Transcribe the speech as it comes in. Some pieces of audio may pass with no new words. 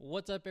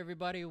What's up,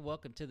 everybody?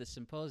 Welcome to the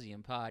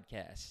Symposium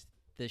Podcast,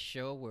 the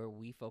show where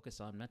we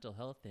focus on mental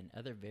health and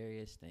other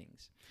various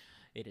things.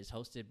 It is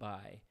hosted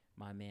by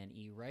my man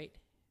E. Wright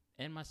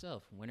and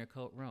myself,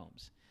 Wintercoat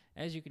Romes.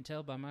 As you can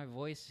tell by my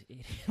voice,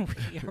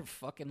 we are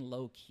fucking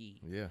low key.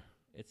 Yeah.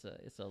 It's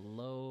a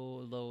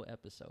low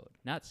episode.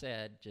 Not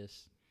sad,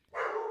 just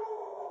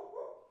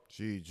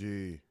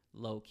GG.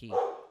 low key.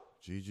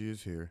 Gigi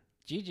is here.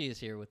 Gigi is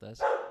here with us.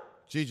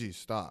 Gigi,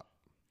 stop.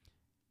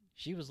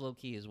 She was low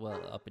key as well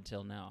up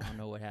until now. I don't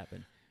know what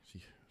happened.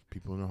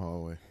 People in the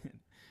hallway.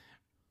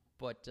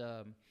 But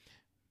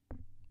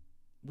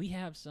we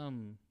have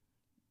some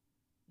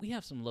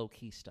low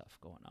key stuff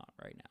going on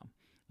right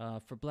now.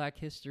 For Black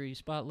History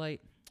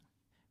Spotlight,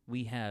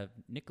 we have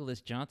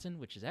Nicholas Johnson,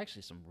 which is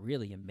actually some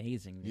really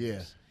amazing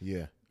news.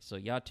 Yeah. So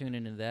y'all tune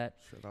into that.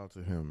 Shout out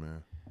to him,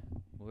 man.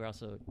 We're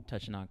also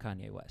touching on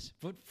Kanye West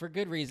for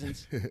good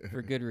reasons.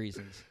 For good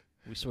reasons,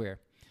 we swear.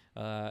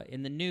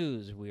 In the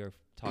news, we are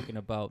talking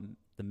about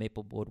the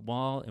Maplewood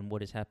Wall and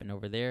what has happened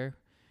over there.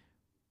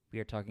 We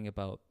are talking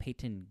about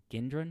Peyton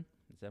Gendron.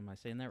 Am I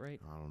saying that right?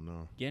 I don't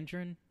know.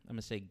 Gendron? I'm going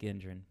to say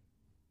Gendron.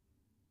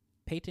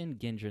 Peyton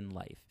Gendron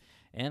life.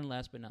 And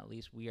last but not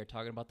least, we are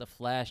talking about the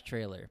Flash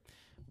trailer.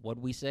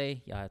 What'd we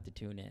say? Y'all have to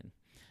tune in.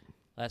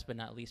 Last but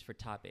not least for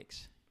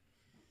topics.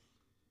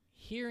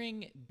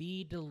 Hearing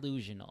be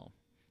delusional.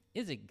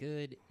 Is it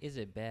good? Is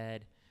it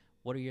bad?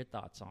 What are your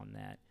thoughts on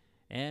that?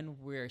 And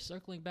we're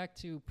circling back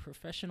to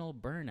professional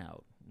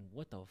burnout.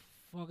 What the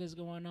fuck is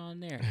going on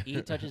there? He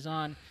touches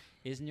on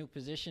his new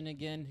position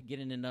again,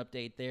 getting an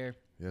update there.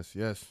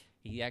 Yes.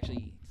 He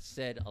actually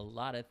said a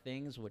lot of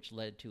things, which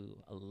led to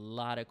a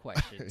lot of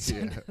questions.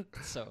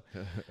 So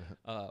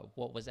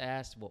what was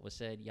asked, what was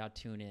said, y'all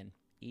tune in.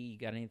 E, you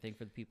got anything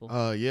for the people?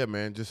 Yeah,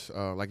 man. Just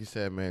like you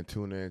said, man,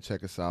 tune in,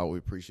 check us out. We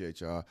appreciate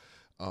y'all.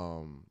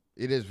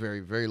 It is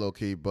very, very low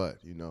key,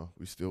 but you know,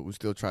 we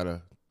still try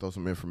to throw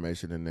some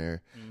information in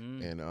there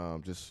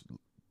and just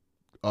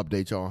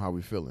update y'all on how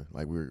we feeling.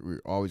 Like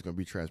we're always gonna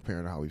be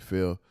transparent on how we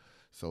feel.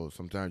 So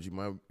sometimes you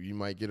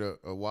might get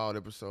a wild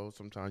episode.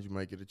 Sometimes you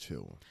might get a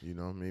chill one. You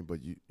know what I mean?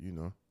 But you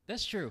know.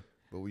 That's true.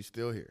 But we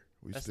still here.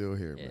 Still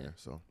here, man.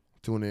 So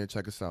tune in,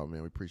 check us out,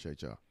 man. We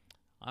appreciate y'all.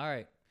 All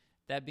right.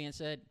 That being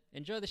said,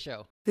 enjoy the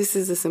show. This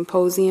is the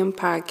Symposium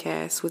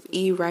Podcast with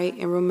E. Wright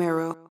and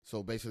Romero.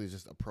 So basically it's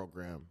just a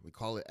program. We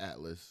call it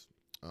Atlas.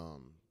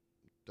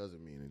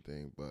 Doesn't mean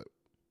anything, but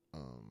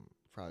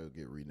probably will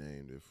get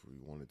renamed if we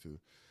wanted to.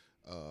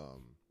 I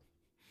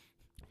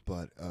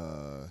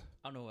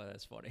don't know why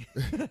that's funny.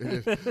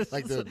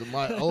 Like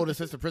my old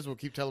assistant principal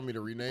keep telling me to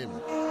rename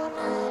it.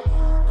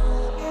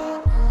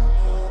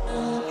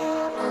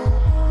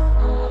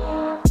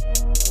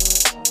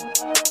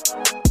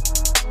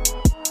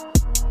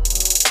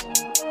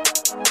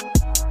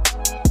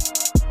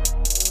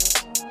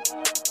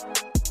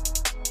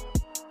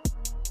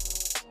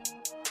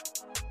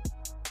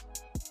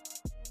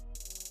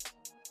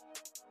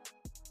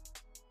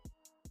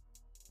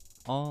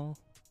 All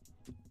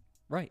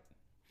right.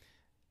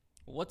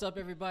 What's up,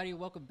 everybody?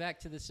 Welcome back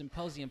to the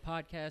Symposium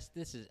Podcast.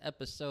 This is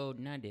episode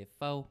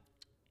 94.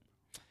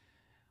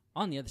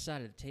 On the other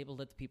side of the table,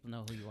 let the people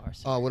know who you are,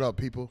 sir. What up,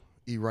 people?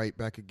 E. Wright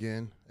back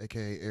again,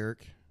 a.k.a.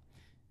 Eric,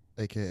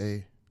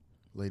 a.k.a.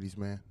 Ladies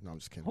Man. No, I'm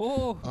just kidding.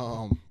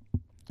 Oh.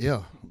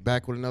 Yeah,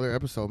 back with another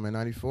episode, man.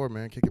 94,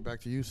 man. Kick it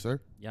back to you, sir.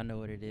 Y'all know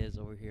what it is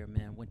over here,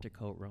 man.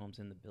 Wintercoat Rome's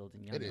in the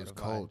building. Y'all It know is the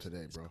cold vibes. today,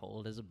 It's bro.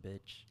 cold as a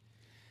bitch.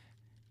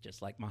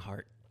 Just like my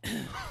heart.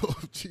 Oh,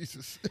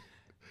 Jesus.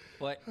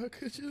 But How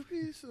could you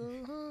be so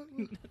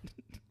hard?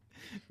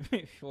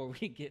 before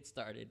we get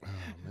started, Oh,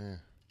 man.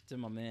 to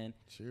my man,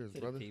 Cheers,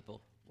 to brother. the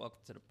people, welcome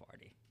to the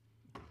party.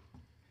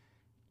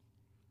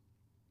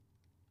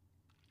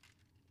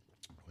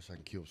 Wish I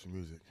could cue up some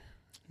music.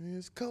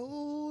 It's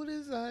cold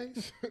as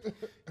ice.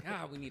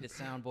 God, we need a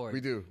soundboard.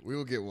 We do. We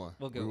will get one.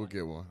 We'll get we will one.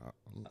 get one.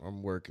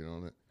 I'm working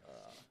on it.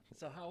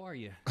 So how are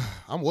you?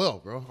 I'm well,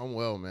 bro. I'm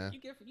well, man.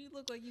 You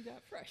look like you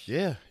got fresh.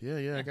 Yeah.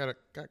 I got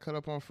cut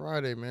up on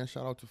Friday, man.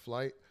 Shout out to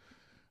Flight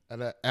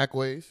at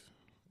Acways.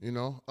 You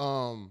know,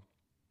 I'm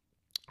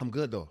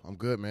good though. I'm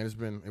good, man.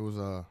 It was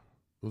a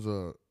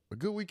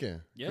good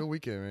weekend. Yeah. Good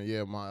weekend, man.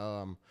 Yeah,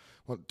 my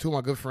two of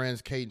my good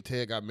friends, Kate and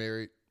Ted, got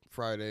married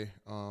Friday.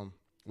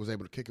 Was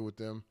able to kick it with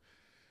them,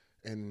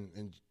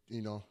 and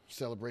you know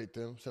celebrate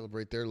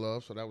their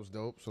love. So that was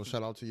dope. So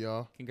shout out to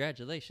y'all.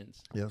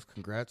 Congratulations. Yes,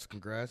 congrats.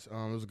 It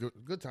was a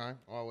good time.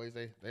 Always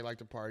they like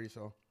to party.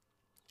 So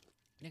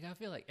Nigga, I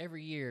feel like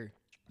every year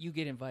you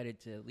get invited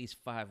to at least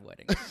 5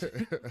 weddings.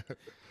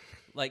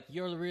 Like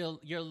your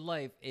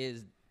life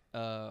is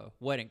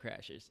Wedding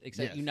Crashers,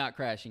 except Yes. you're not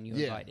crashing, you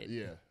invited.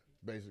 Yeah,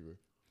 basically.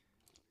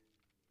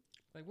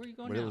 Like where you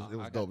going But now? it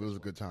was dope. It was a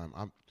good time.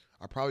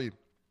 I probably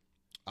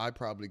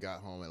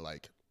got home at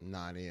like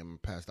 9 a.m.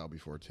 and passed out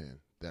before 10.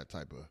 That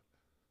type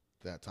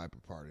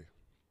of party.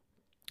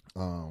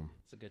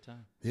 It's a good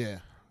time. Yeah.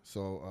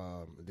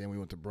 So then we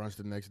went to brunch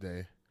the next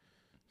day.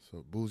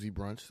 So boozy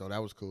brunch. So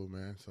that was cool,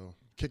 man. So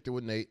kicked it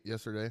with Nate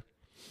yesterday.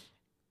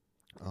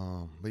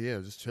 But yeah,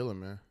 just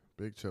chilling, man.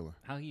 Big chilling.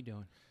 How you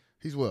doing?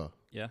 He's well.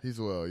 Yeah. He's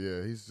well.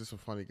 Yeah, he's just a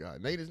funny guy.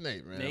 Nate is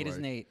Nate, man. Nate is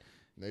Nate.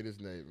 Nate is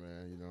Nate,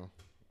 man. You know.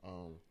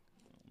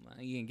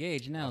 You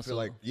engaged now. I feel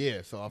like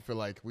So I feel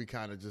like we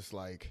kind of just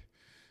like,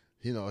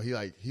 you know,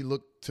 he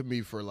looked to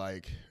me for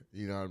like,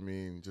 you know what I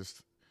mean?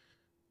 Just,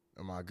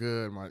 am I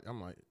good?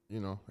 I'm like, you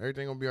know,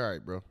 everything gonna be all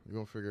right, bro. You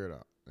gonna figure it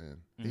out. And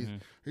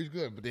he's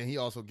good. But then he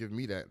also give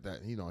me that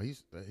you know,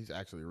 he's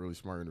actually a really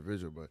smart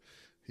individual, but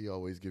he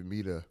always give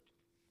me that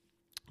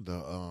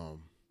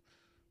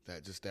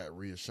that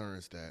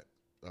reassurance that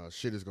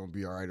shit is gonna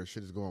be all right or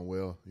shit is going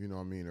well. You know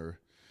what I mean? Or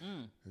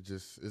it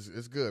just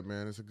it's good,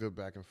 man. It's a good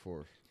back and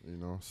forth. You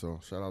know. So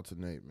shout out to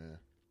Nate, man.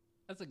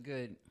 That's a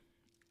good.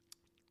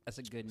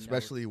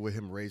 Especially with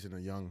him raising a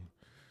young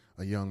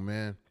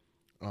man,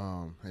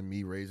 and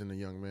me raising a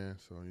young man.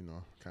 So you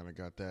know, kind of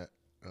got that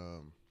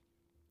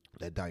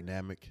that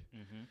dynamic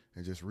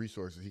and just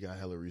resources. He got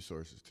hella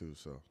resources too.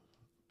 So,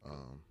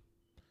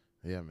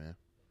 yeah, man.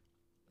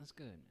 That's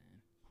good,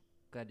 man.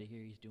 Glad to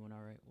hear he's doing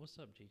all right. What's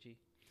up, Gigi?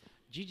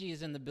 Gigi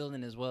is in the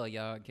building as well,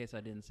 y'all. In case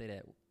I didn't say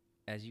that,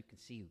 as you can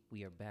see,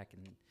 we are back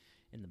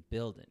in the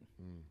building.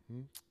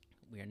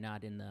 We are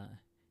not in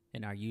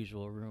our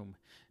usual room.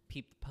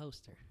 Peep the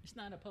poster. It's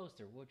not a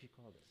poster. What would you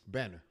call this?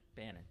 Banner.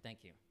 Banner.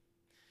 Thank you.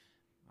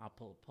 I'll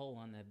pull a pole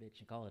on that bitch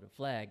and call it a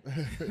flag.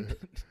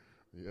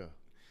 Yeah.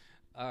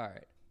 All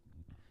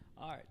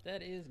right.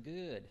 That is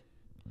good.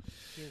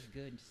 It's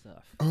good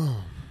stuff.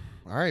 All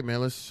right,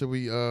 man. Should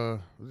we?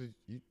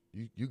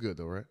 You good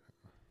though, right?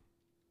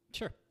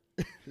 Sure.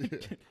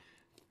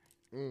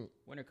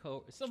 Winter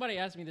coat. Somebody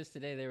asked me this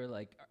today. They were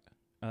like,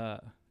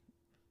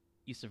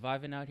 "You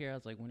surviving out here?" I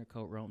was like, "Winter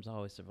coat Rome's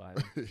always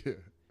surviving."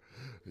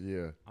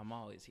 Yeah. I'm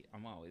always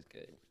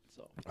good.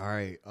 So. All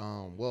right.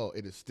 Well,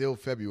 it is still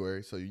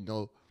February, so you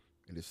know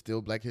it is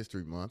still Black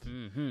History Month.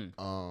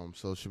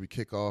 So should we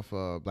kick off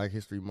Black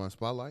History Month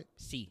spotlight?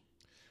 C.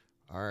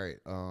 All right.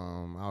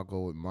 I'll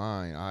go with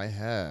mine. I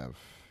have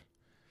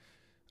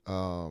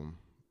on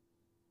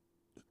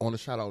a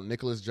shout out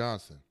Nicholas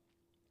Johnson.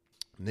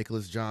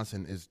 Nicholas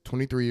Johnson is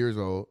 23 years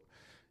old.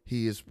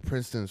 He is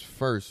Princeton's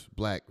first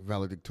black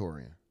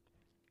valedictorian.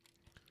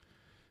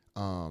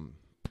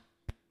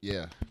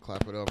 Yeah,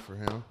 clap it up for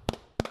him.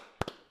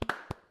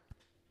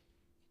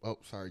 Oh,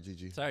 sorry,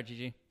 Gigi. Sorry,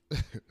 Gigi.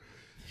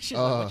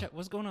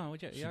 What's going on?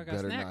 Y'all got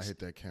better snacks? not hit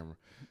that camera.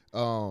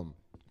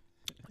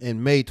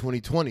 In May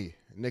 2020,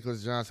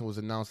 Nicholas Johnson was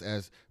announced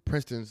as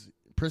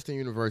Princeton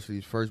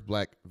University's first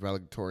black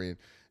valedictorian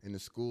in the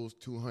school's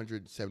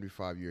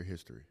 275-year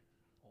history.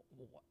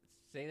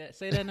 Say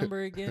that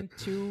number again.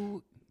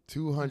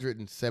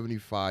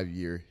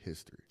 275-year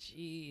history.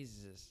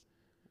 Jesus.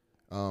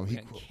 He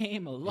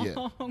came a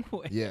long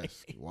way.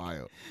 Yes,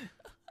 wild.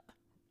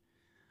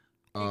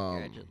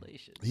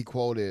 Congratulations. He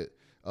quoted,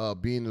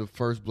 being the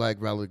first black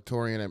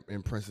valedictorian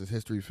in Princeton's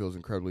history feels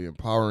incredibly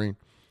empowering,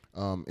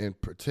 in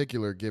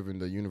particular given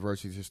the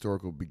university's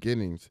historical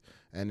beginnings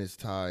and its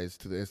ties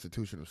to the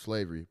institution of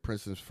slavery.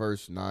 Princeton's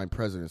first 9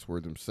 presidents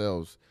were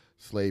themselves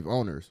slave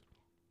owners,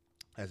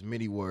 as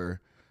many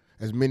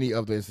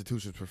of the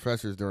institution's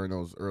professors during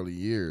those early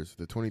years.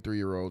 The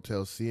 23-year-old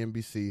tells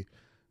CNBC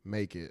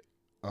Make It,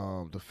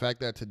 the fact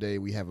that today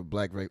we have a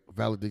black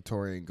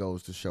valedictorian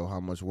goes to show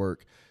how much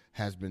work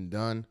has been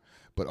done,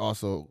 but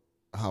also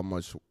how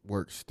much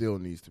work still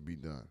needs to be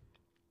done.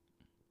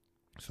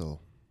 So,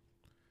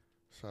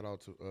 shout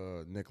out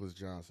to Nicholas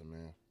Johnson,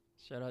 man.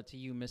 Shout out to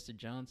you, Mr.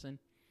 Johnson.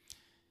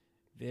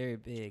 Very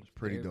big.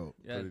 Pretty dope.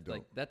 Pretty dope.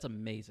 Like, that's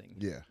amazing.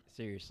 Yeah.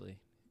 Seriously.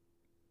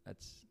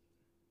 That's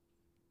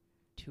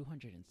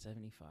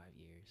 275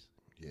 years.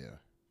 Yeah.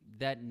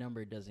 That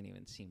number doesn't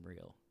even seem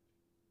real.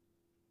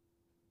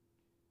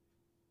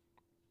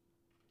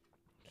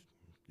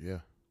 Yeah.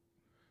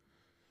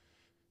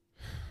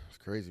 It's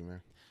crazy,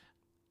 man.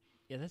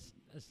 Yeah, that's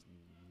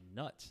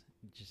nuts.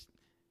 Just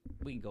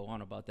we can go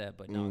on about that,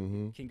 but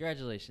no.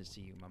 Congratulations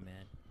to you, my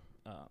man.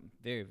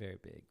 Very, very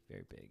big,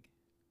 very big.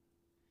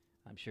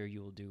 I'm sure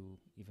you will do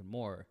even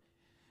more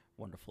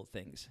wonderful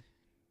things.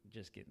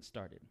 Just getting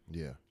started.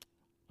 Yeah.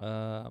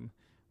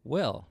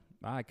 Well,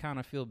 I kind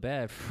of feel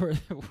bad for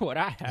what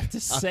I have to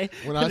say.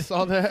 When I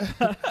saw that,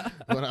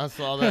 I was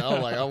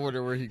like, I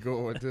wonder where he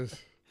going with this.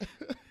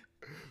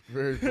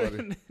 Very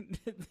funny.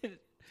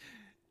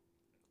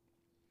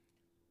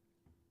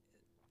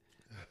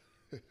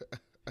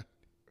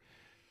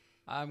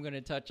 I'm gonna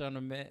touch on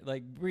a man,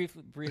 like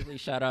briefly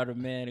shout out a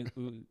man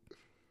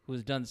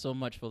who's done so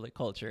much for the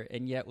culture,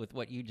 and yet with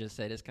what you just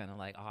said, it's kind of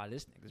like,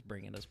 this nigga's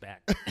bringing us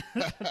back.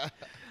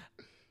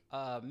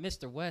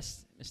 Mr.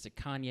 West, Mr.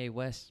 Kanye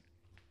West,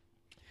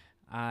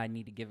 I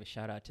need to give a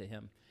shout out to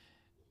him.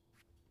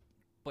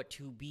 But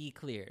to be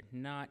clear,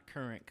 not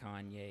current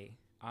Kanye.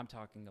 I'm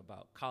talking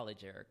about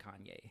college era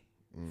Kanye,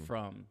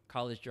 from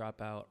college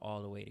dropout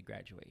all the way to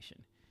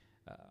graduation.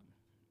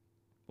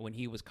 When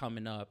he was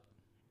coming up,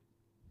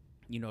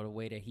 you know, the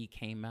way that he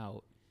came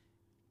out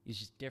is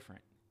just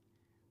different.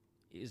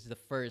 Is the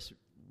first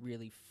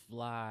really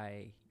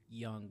fly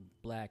young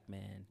black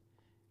man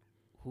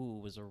who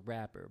was a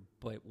rapper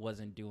but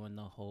wasn't doing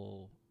the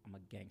whole I'm a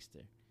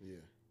gangster.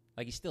 Yeah.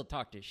 Like, he still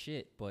talked his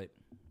shit, but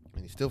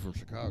And he's still from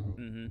Chicago.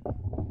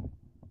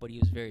 but he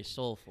was very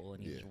soulful,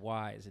 and he was Yeah.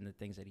 wise in the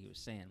things that he was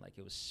saying. Like,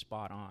 it was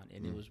spot on,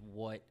 and it was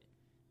what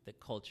the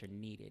culture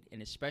needed.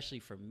 And especially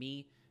for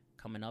me,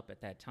 coming up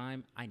at that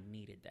time, I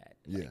needed that.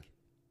 Yeah.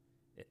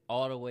 Like,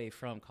 all the way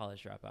from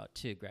college dropout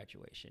to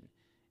graduation,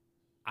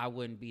 I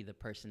wouldn't be the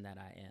person that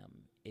I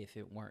am if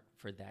it weren't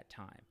for that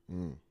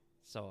time.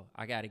 So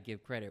I got to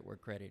give credit where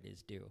credit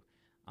is due.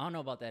 I don't know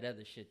about that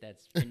other shit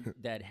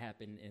that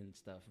happened and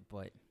stuff,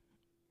 but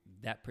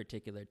that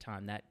particular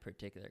time, that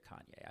particular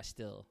Kanye, I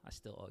still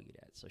owe you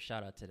that. So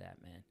shout out to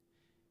that, man.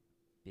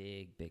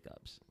 Big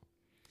ups.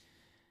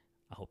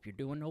 I hope you're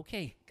doing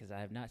okay, because I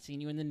have not seen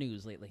you in the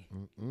news lately.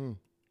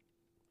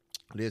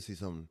 I did see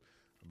something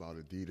about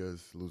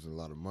Adidas losing a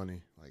lot of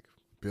money, like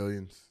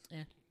billions.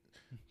 Yeah.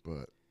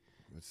 But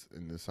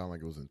it sounded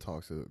like it was in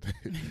talks that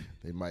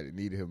they might have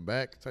needed him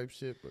back type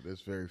shit, but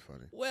it's very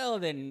funny. Well,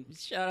 then,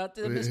 shout out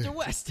to Mr.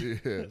 West.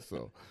 Yeah,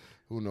 so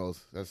who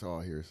knows? That's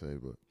all hearsay,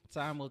 but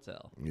Time will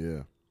tell.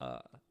 yeah.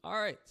 All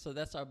right, so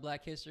that's our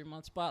Black History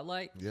Month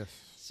spotlight. Yes.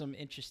 Some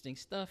interesting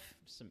stuff,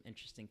 some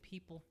interesting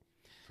people.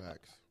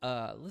 Facts.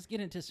 Let's get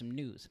into some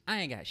news. I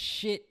ain't got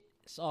shit.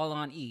 It's all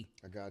on E.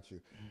 I got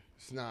you.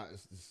 It's not.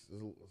 It's a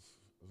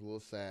little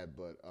sad,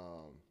 but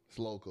it's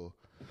local.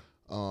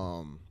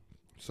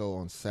 So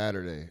on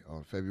Saturday,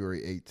 on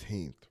February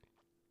 18th,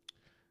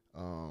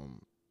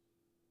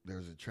 there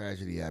was a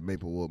tragedy at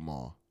Maplewood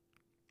Mall.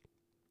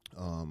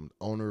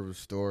 Owner of the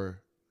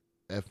store,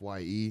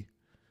 FYE,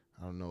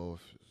 I don't know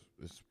if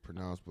it's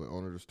pronounced, but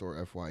owner of the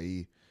store,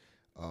 FYE,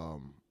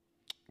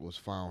 was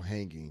found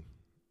hanging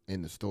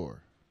in the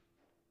store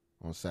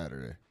on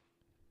Saturday,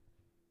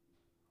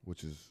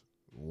 which is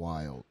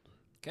wild.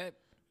 Okay.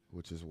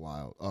 Which is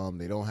wild.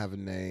 They don't have a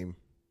name.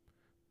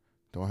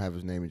 Don't have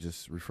his name. It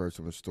just refers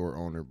to him as store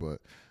owner.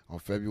 But on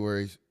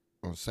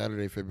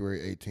Saturday,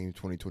 February 18,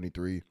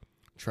 2023,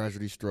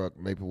 tragedy struck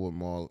Maplewood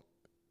Mall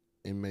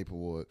in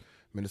Maplewood,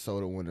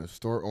 Minnesota, when a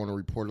store owner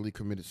reportedly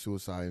committed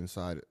suicide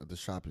inside of the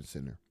shopping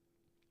center.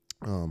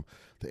 The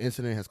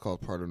incident has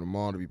caused part of the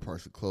mall to be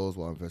partially closed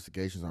while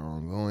investigations are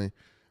ongoing.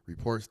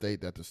 Reports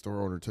state that the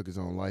store owner took his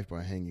own life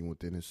by hanging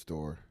within his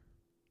store.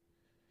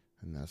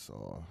 And that's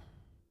all.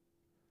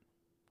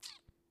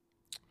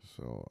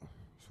 So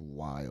it's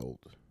wild.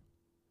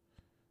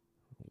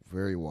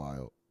 Very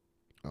wild.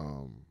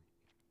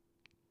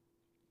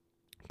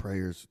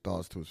 Prayers,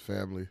 thoughts to his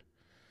family.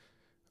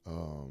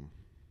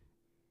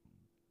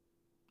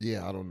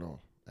 Yeah, I don't know.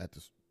 At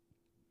the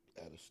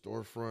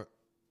storefront,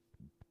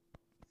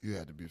 you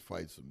had to be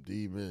fighting some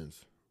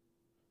demons.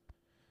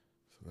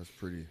 So that's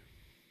pretty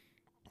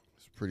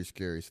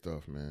scary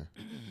stuff, man.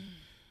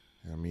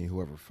 I mean,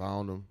 whoever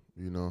found him,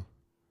 you know.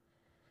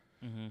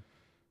 Mm-hmm.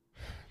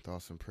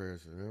 Thoughts and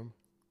prayers to them.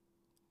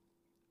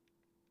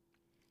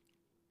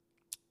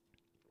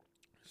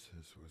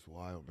 It's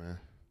wild, man.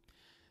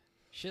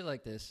 Shit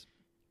like this.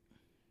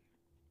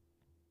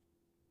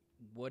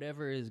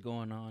 Whatever is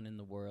going on in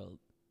the world,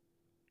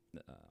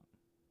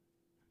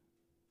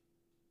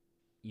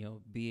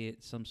 be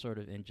it some sort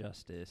of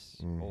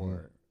injustice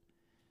or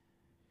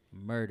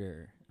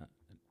murder,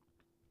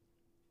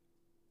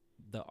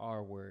 the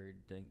R word,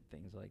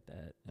 things like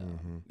that,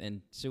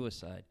 and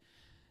suicide.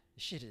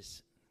 Shit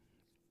is,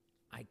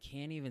 I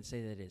can't even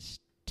say that it's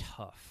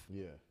tough.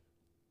 Yeah.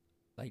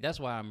 Like, that's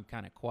why I'm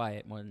kind of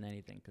quiet more than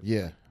anything. 'Cause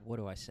Yeah. like, what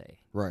do I say?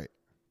 Right.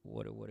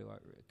 What do I?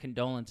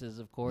 Condolences,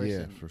 of course.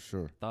 Yeah, and for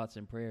sure. thoughts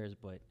and prayers,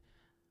 but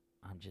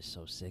I'm just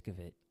so sick of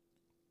it.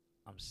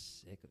 I'm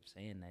sick of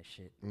saying that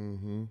shit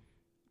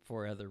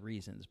for other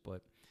reasons,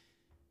 but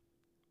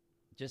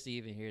just to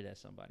even hear that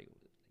somebody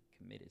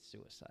committed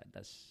suicide,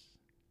 that's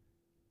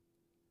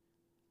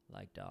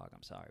like, dog,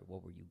 I'm sorry.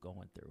 What were you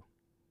going through?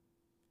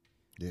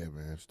 Yeah,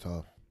 man, it's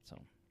tough. So,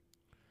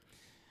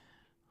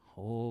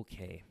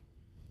 okay.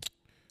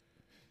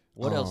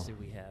 What else do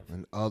we have?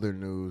 In other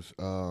news,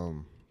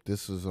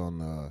 this was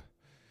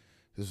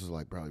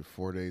like probably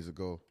 4 days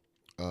ago.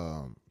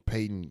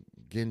 Peyton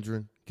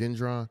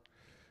Gendron,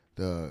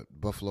 the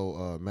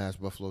mass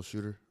Buffalo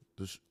shooter,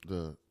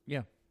 the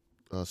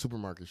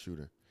supermarket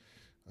shooter.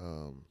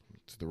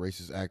 It's the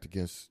racist act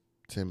against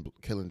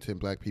killing 10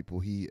 black people.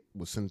 He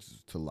was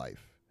sentenced to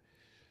life.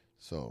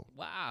 So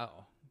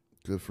Wow.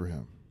 good for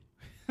him.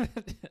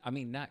 I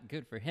mean, not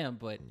good for him,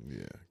 but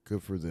Yeah,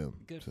 good for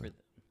them. good for them.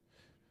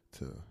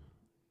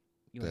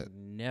 You that- ain't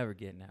never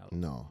getting out.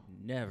 No,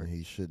 Never. and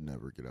he should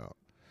never get out.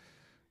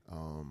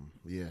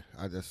 Yeah,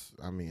 I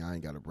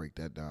ain't got to break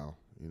that down.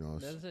 You know,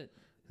 That's it.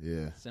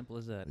 yeah, Simple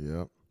as that.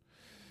 yep.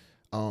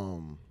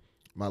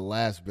 My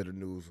last bit of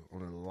news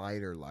on a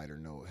lighter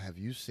note. Have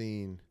you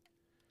seen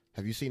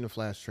the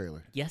Flash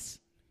trailer? Yes.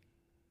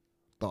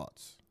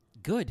 Thoughts?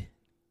 Good.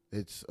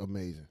 It's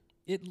amazing.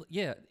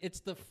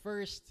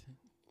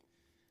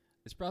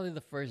 It's probably the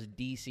first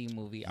DC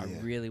movie I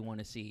Yeah. really want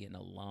to see in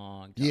a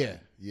long time.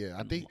 Yeah.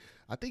 I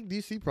think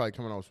DC probably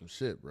coming out with some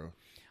shit, bro.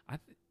 I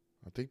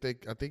think they.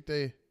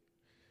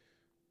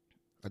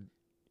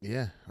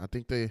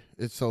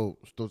 It's so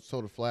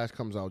the Flash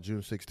comes out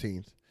June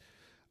 16th.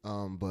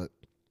 But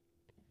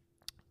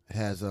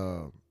Has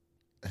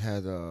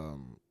had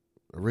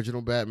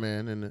original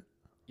Batman in it.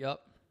 Yep.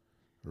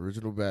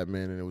 Original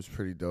Batman, and it was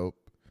pretty dope.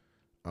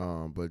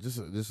 But just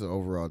an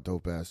overall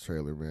dope ass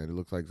trailer, man. It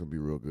looks like it's gonna be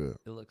real good.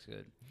 It looks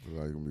good. Looks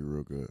like it's gonna be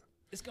real good.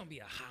 It's gonna be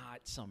a hot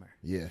summer.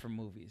 Yeah. For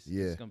movies.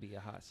 Yeah. It's gonna be a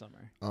hot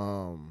summer.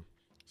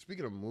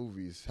 Speaking of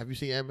movies, have you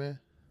seen Ant-Man?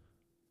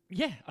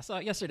 Yeah, I saw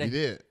it yesterday. You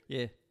did.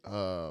 Yeah.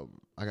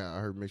 I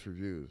heard mixed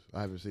reviews.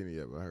 I haven't seen it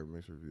yet, but I heard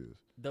mixed reviews.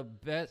 The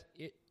best,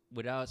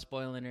 without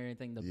spoiling or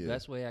anything, the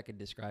best way I could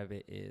describe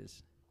it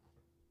is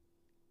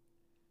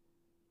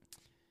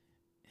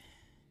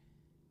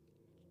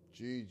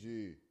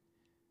GG.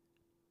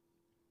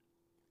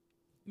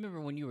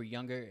 remember when you were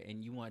younger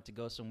and you wanted to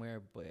go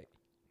somewhere, but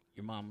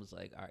your mom was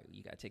like, all right,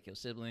 you got to take your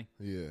sibling.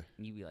 Yeah.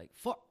 And you'd be like,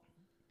 fuck.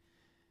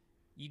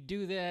 You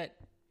do that,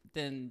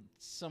 then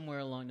somewhere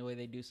along the way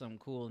they do something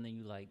cool, and then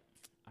you like,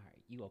 all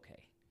right, you okay.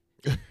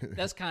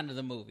 That's kind of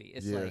the movie.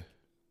 It's like,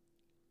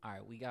 all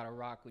right, we got to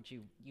rock with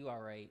you. You all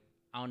right.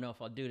 I don't know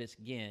if I'll do this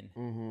again,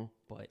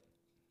 but.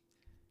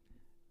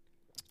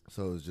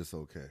 So it's just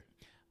okay.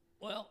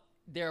 Well,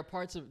 there are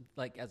parts of,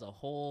 like, as a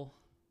whole,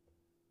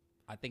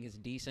 I think it's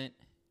decent,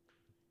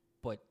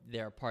 but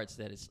there are parts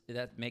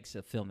that makes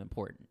a film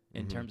important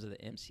in terms of the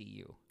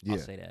MCU. Yeah. I'll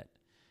say that.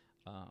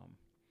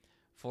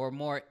 For a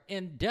more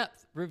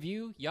in-depth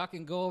review, y'all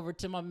can go over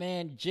to my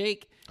man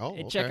Jake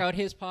and check out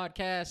his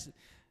podcast,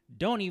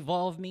 Don't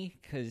Evolve Me,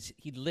 because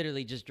he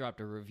literally just dropped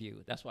a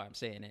review. That's why I'm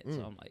saying it.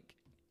 So I'm like,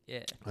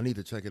 yeah. I need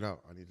to check it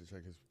out. I need to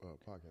check his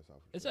podcast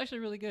out. It's actually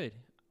really good.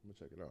 I'm going to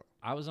check it out.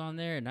 I was on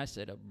there, and I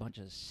said a bunch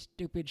of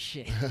stupid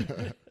shit.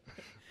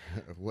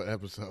 What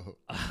episode?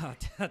 I'll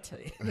tell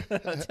you.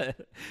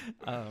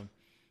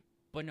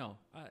 But no,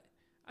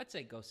 I'd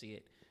say go see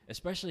it,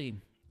 especially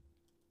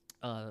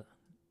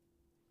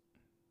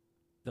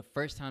the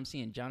first time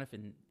seeing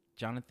Jonathan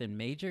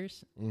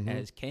Majors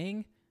as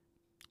King.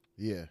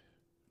 Yeah.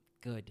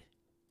 Good.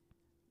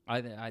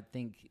 I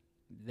think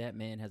that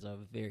man has a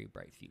very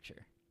bright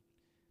future.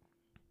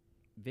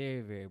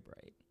 Very, very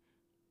bright.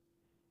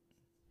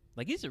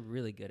 Like, he's a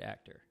really good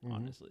actor,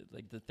 honestly.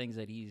 Like, the things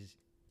that he's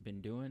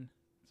been doing.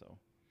 So,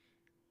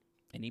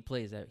 and he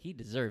plays that. He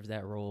deserves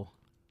that role.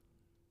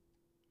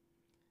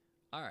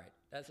 All right.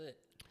 That's it.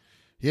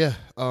 Yeah.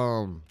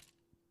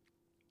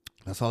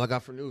 That's all I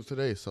got for news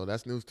today. So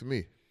that's news to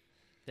me.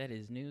 That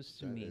is news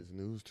to me. That is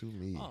news to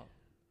me. Oh,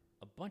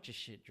 a bunch of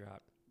shit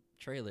dropped.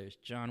 Trailers.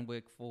 John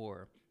Wick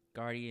 4.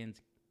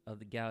 Guardians of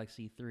the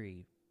Galaxy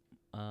 3.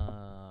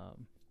 John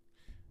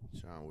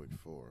Wick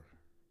 4.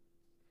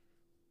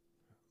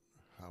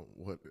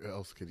 What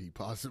else could he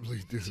possibly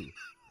do?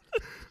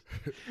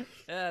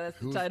 Yeah, that's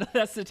the title.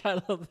 That's the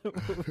title of the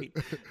movie.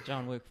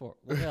 John Wick 4.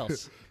 What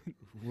else?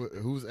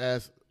 Whose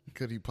ass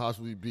could he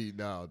possibly beat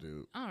now,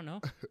 dude? I don't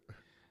know.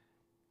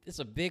 It's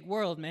a big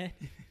world, man.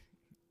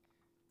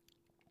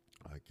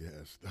 I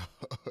guess,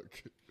 dog.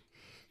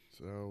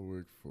 John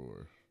Wick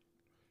 4.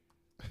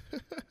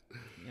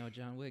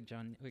 John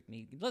Wick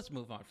need. Let's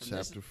move on from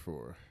Chapter this.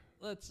 4.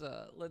 Let's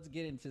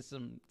get into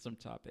some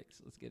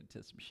topics. Let's get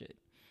into some shit.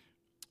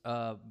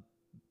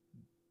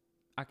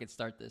 I could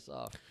start this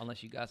off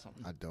unless you got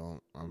something. I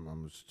don't.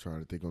 I'm just trying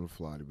to think on the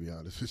fly, to be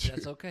honest with you.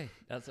 That's okay.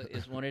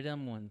 It's one of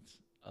them ones.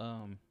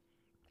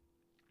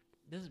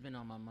 This has been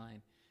on my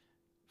mind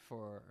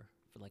for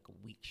like a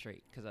week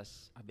straight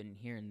because I've been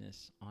hearing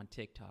this on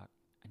TikTok.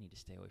 I need to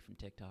stay away from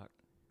TikTok.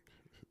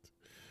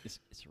 It's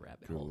a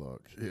rabbit hole. Good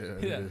luck. Yeah.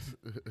 It is.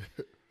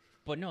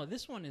 But no,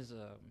 this one is.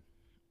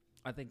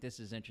 I think this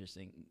is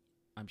interesting.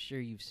 I'm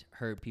sure you've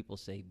heard people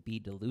say be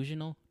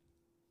delusional.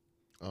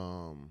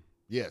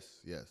 Yes.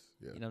 Yeah.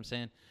 You know what I'm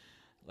saying?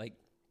 Like,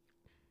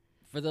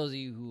 for those of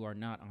you who are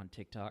not on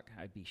TikTok,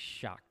 I'd be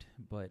shocked,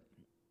 but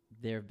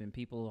there have been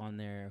people on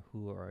there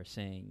who are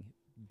saying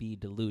be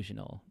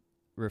delusional,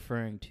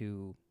 referring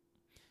to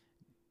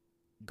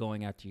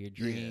going after your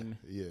dream,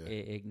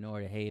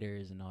 ignore the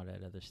haters and all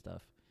that other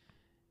stuff.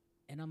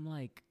 And I'm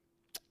like,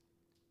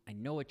 I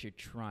know what you're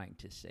trying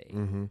to say.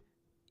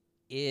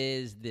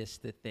 Is this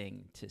the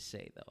thing to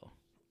say, though?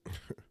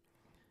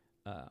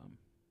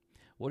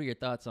 What are your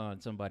thoughts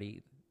on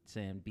somebody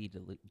saying be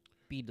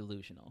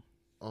delusional?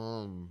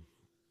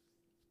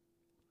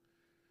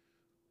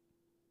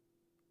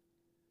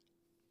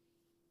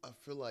 I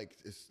feel like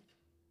it's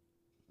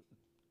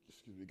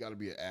got to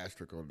be an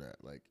asterisk on that.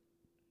 Like,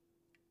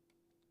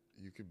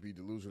 you could be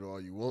delusional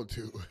all you want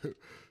to,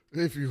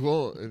 if you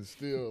want, and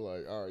still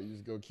like, all right, you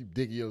just gonna keep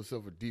digging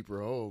yourself a deeper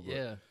hole. But,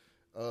 Yeah.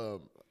 I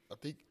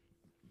think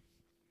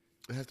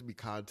it has to be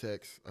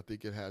context. I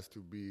think it has to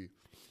be.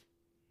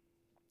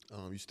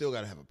 You still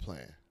got to have a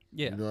plan.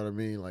 Yeah. You know what I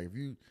mean? Like, if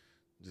you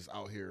just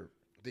out here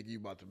thinking you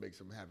about to make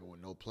something happen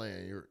with no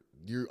plan,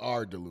 you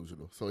are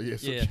delusional. So yeah,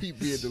 keep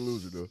being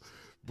delusional.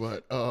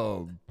 But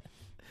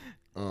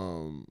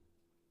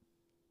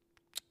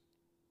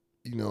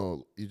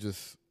you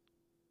just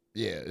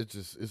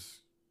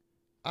it's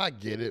I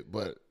get it,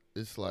 but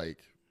it's like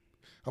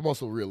I'm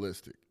also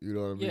realistic. You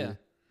know what I mean? Yeah.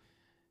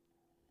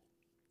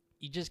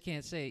 You just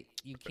can't say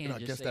you can't. And I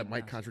just guess say that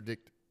might nah.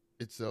 contradict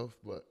itself,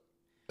 but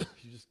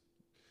you just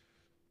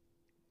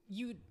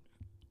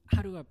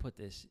how do I put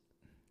this?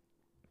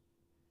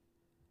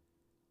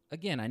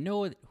 Again, I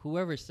know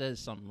whoever says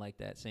something like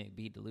that, saying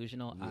be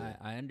delusional, Yeah.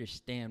 I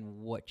understand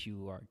what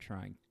you are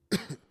trying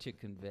to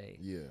convey.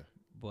 Yeah.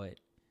 But,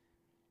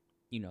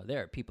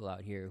 there are people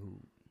out here who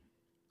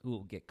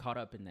will get caught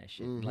up in that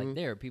shit. Mhm. Like,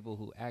 there are people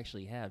who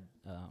actually have,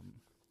 I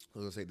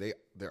was gonna say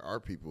there are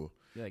people,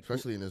 like,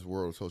 especially in this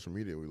world of social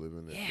media we live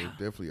in. There Yeah.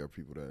 definitely are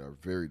people that are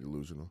very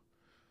delusional.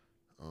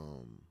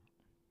 And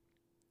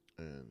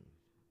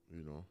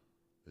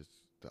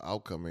it's the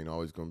outcome ain't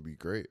always gonna be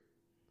great.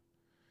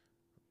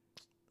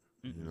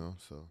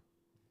 So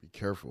be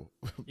careful.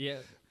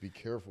 yeah, Be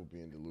careful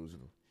being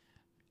delusional.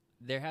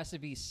 there has to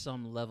be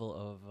some level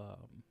of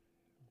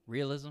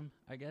realism,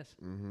 I guess.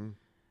 Mm-hmm.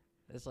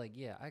 It's like,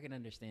 yeah, I can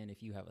understand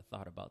if you have a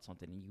thought about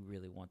something and you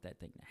really want that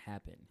thing to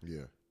happen,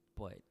 Yeah.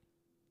 but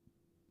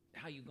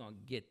how you gonna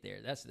get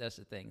there? That's the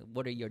thing.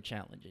 What are your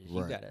challenges?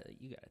 Right.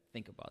 You gotta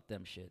think about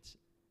them shits.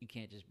 You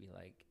can't just be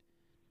like,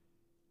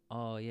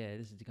 oh yeah,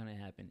 this is gonna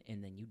happen,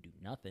 and then you do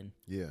nothing.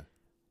 Yeah.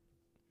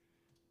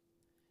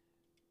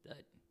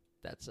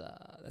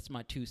 That's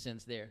my 2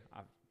 cents there.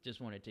 I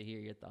just wanted to hear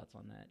your thoughts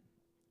on that.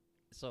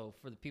 So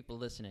for the people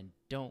listening,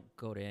 don't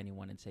go to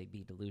anyone and say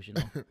be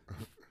delusional.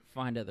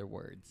 Find other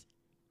words.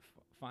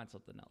 Find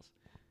something else.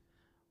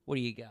 What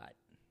do you got?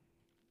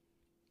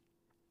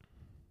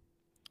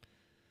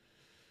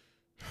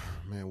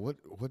 Man,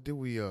 what did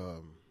we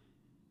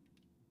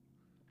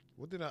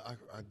what did I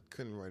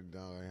couldn't write it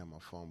down. I had my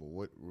phone, but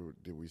what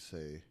did we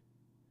say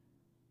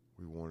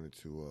we wanted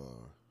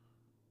to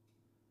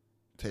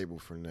table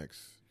for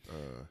next?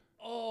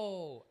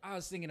 Oh, I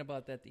was thinking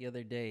about that the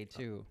other day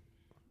too.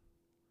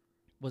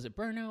 Was it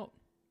burnout?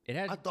 It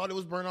had. I thought it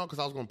was burnout because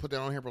I was going to put that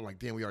on here, but I'm like,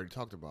 damn, we already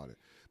talked about it.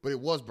 But it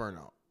was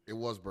burnout. It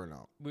was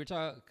burnout. We were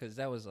talking because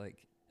that was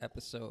like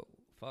episode.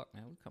 Fuck,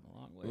 man, we've come a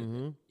long way.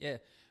 Mm-hmm. Yeah,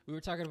 we were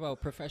talking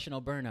about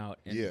professional burnout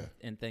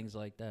and things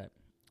like that.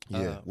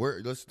 Yeah,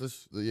 let's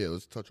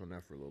touch on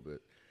that for a little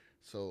bit.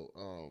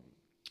 So,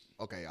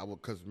 okay,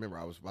 because remember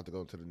I was about to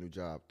go into the new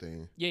job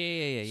thing.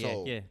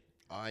 Yeah.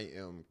 I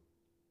am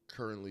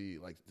currently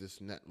like this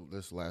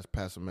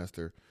past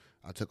semester,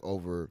 I took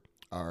over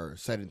our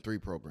Setting 3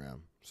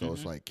 program. So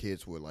it's like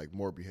kids with like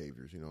more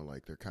behaviors,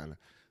 like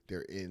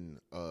they're in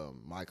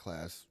my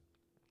class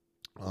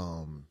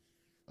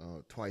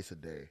twice a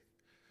day.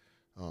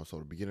 So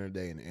the beginning of the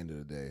day and the end of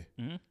the day.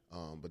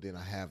 But then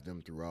I have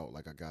them throughout.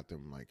 Like I got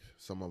them like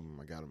some of them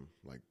I got them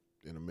like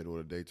in the middle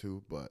of the day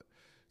too. But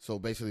so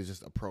basically it's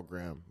just a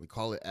program. We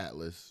call it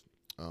Atlas.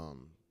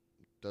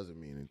 Doesn't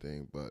mean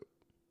anything, but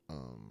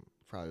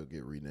probably will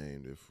get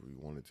renamed if we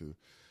wanted to.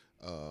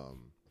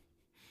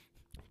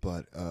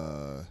 But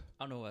I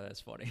don't know why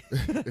that's funny.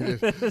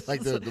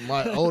 like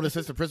my old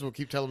assistant principal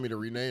keep telling me to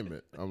rename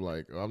it. I'm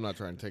like, I'm not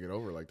trying to take it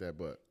over like that,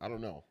 but I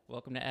don't know.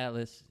 Welcome to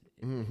Atlas.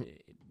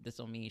 This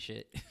don't mean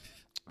shit.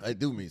 I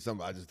do mean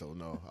something. I just don't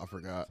know. I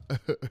forgot.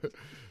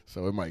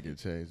 So it might get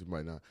changed. It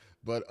might not.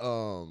 But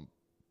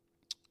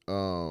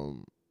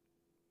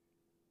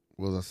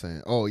what was I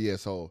saying? Oh yeah.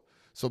 So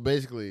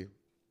basically,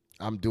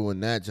 I'm doing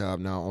that job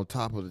now on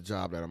top of the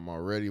job that I'm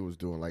already was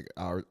doing. Like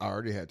I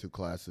already had 2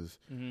 classes,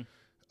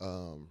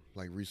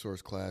 like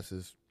resource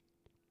classes,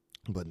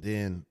 but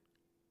then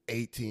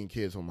 18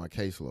 kids on my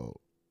caseload.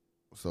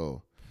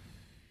 So,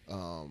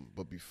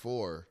 but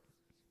before,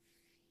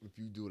 if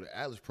you do the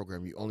Atlas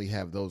program, you only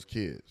have those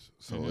kids.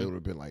 So it would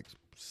have been like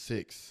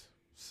 6,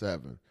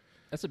 7.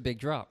 That's a big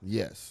drop.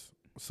 Yes.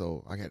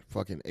 So I got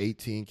fucking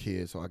 18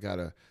 kids. So I got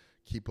to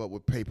keep up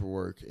with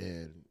paperwork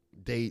and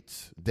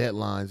dates,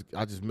 deadlines.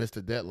 I just missed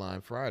a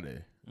deadline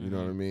Friday. You know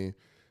what I mean?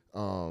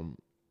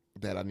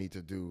 That I need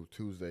to do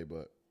Tuesday.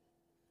 But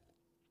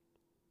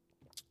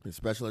in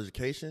special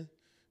education,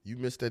 you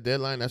missed that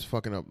deadline, that's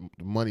fucking up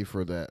money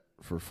for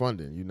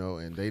funding,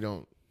 and they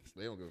don't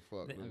give a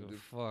fuck. They don't give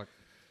a fuck.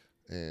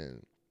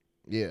 And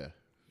yeah,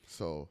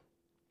 so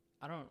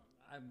I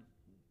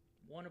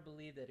want to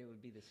believe that it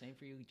would be the same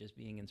for you just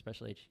being in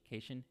special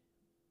education.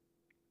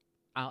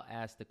 I'll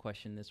ask the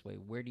question this way: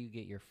 where do you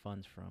get your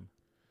funds from?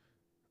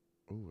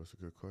 Ooh, that's a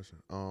good question.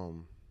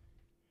 I'm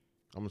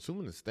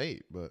assuming the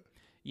state, but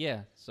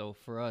yeah. So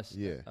for us,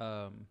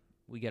 yeah,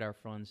 we get our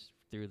funds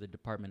through the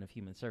Department of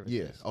Human Services.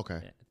 Yeah.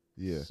 Okay.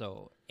 Yeah.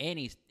 So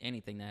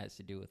anything that has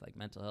to do with like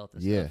mental health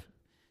and yeah, stuff,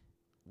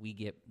 we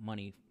get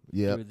money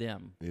Yep. through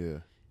them. Yeah.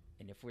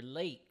 And if we're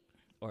late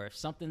or if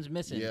something's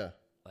missing, Yeah.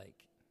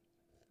 like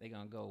they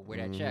gonna go where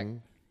that check,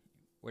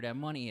 where that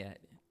money at?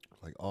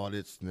 Like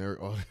audits and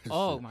all that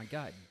Oh shit. my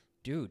god,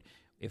 dude!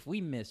 If we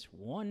miss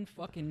one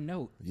fucking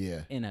note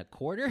Yeah. in a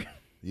quarter,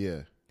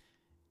 Yeah.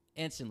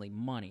 instantly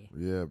money,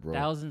 Yeah, bro.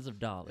 thousands of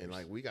dollars. And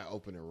like we got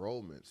open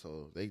enrollment,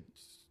 so they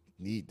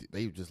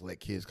just let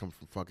kids come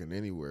from fucking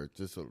anywhere,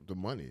 just so the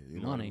money,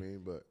 you know what I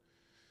mean? But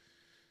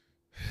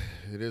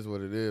it is what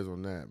it is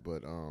on that.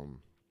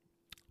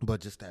 But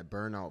just that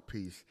burnout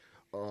piece.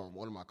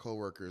 One of my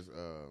coworkers,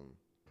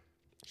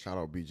 shout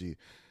out BG,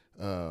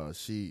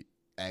 she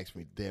asks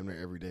me damn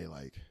near every day,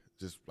 like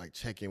just like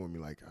check in with me,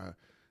 like I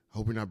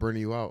hope we're not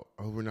burning you out.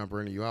 I hope we're not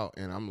burning you out.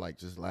 And I'm like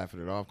just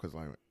laughing it off because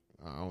like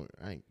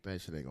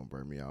That shit ain't gonna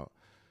burn me out.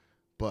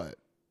 But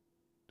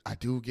I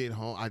do get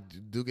home. I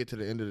do get to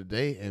the end of the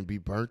day and be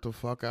burnt the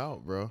fuck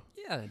out, bro.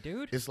 Yeah,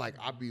 dude. It's like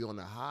I be on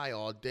the high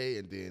all day,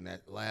 and then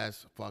that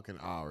last fucking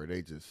hour,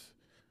 they just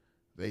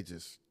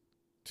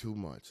too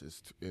much.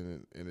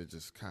 And it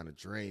just kind of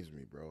drains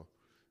me, bro.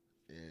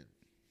 And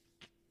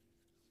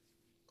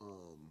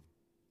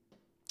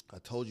I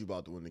told you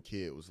about when the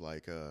kid was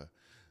like,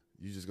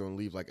 you just gonna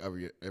leave like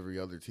every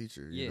other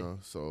teacher, you know?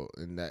 So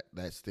and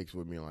that sticks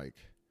with me, like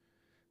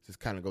just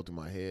kind of go through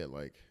my head,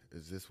 like,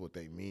 is this what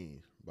they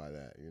mean by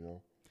that, you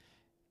know?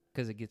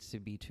 Because it gets to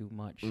be too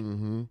much.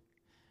 Mm-hmm.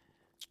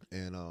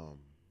 And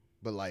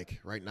but like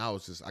right now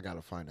it's just I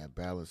gotta find that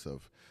balance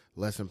of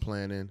lesson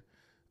planning,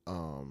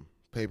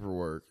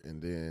 paperwork,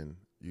 and then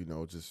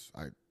just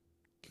I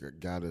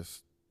gotta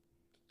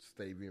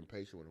stay being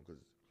patient with them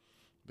because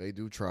they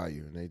do try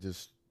you and they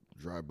just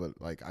drive. But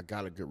like I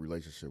got a good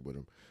relationship with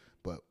them,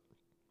 but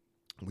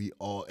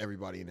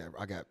everybody in that,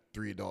 I got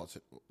 3 adults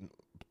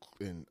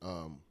and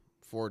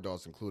 4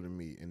 adults including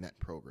me in that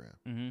program.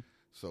 Mm-hmm.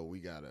 So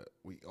we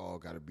all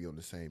gotta be on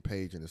the same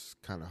page, and it's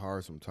kind of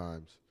hard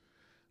sometimes.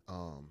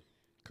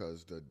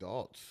 Cause the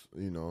adults,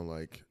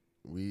 like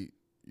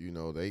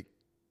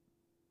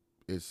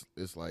it's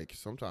like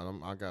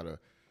sometimes I gotta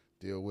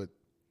deal with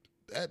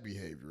that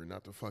behavior and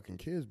not the fucking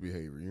kids'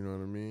 behavior. You know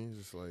what I mean? It's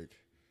just like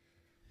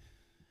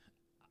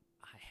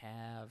I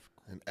have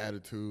and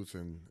attitudes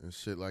and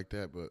shit like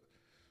that. But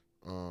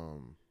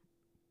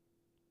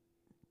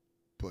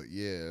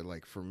yeah,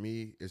 like for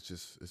me, it's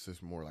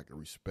just more like a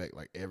respect.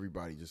 Like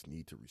everybody just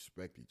need to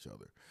respect each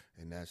other,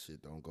 and that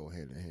shit don't go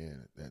hand in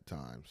hand at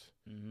times.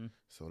 Mm-hmm.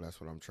 So that's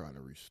what I'm trying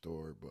to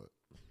restore, but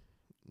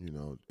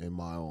in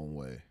my own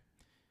way.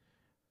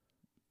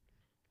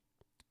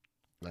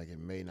 Like it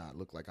may not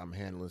look like I'm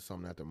handling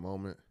something at the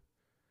moment,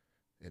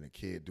 and a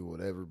kid do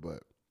whatever,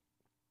 but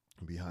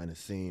behind the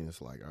scene,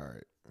 it's like, all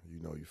right,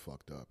 you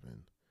fucked up,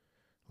 and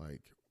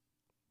like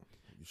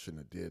you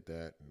shouldn't have did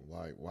that, and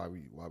why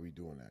we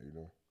doing that,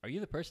 Are you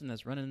the person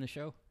that's running the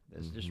show?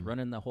 That's just Mm-hmm.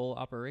 running the whole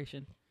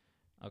operation?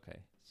 Okay,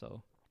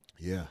 so.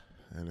 Yeah,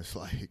 and it's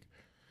like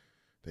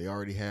they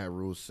already had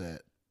rules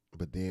set,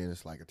 but then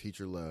it's like a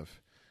teacher left,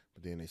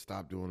 but then they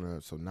stopped doing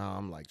that. So now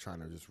I'm like trying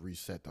to just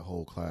reset the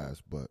whole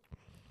class. But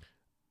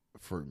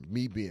for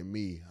me being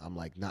me, I'm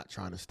like not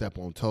trying to step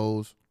on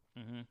toes,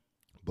 Mm-hmm.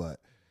 but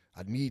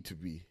I need to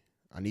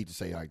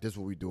say like this is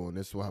what we're doing,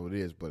 this is how it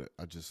is. But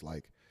I just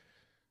like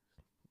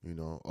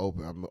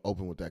open. I'm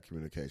open with that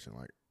communication.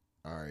 Like,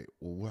 all right,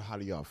 well, how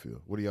do y'all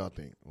feel? What do y'all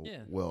think?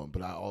 Yeah. Well,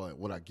 but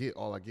all I get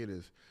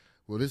is,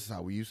 well, this is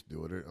how we used to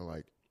do it.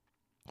 Like,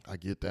 I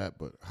get that,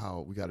 but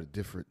how we got a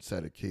different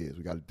set of kids.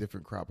 We got a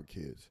different crop of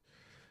kids,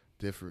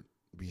 different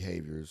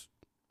behaviors,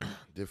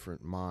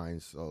 different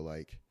minds. So,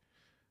 like,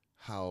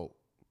 how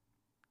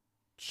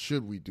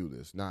should we do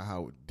this? Not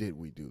how did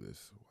we do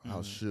this? How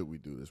Mm-hmm. should we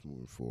do this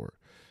moving forward?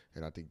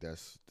 And I think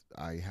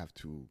I have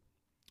to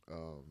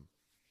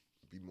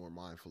be more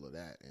mindful of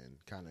that and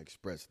kind of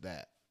express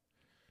that,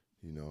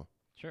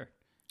 Sure.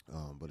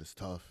 But it's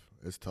tough.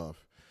 It's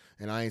tough.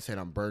 And I ain't saying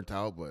I'm burnt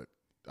out, but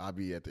I'll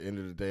be at the end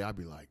of the day, I'll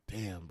be like,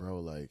 damn, bro,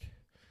 like,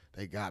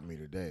 they got me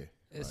today.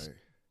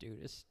 Dude,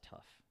 it's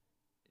tough.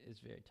 It's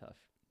very tough.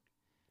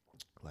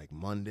 Like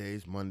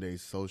Mondays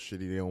so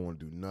shitty. They don't want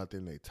to do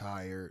nothing. They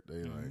tired.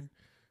 They like,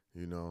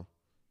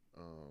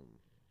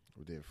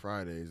 but then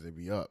Fridays, they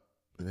be up.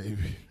 They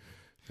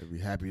be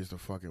happy as the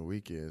fucking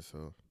weekend.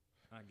 So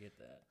I get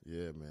that.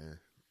 yeah, man.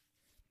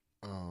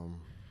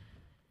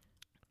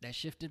 That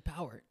shifted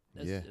power.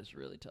 That's Yeah. just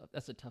really tough.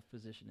 That's a tough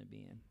position to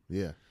be in.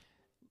 Yeah.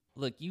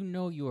 Look,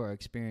 you are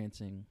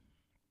experiencing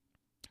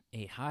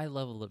a high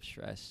level of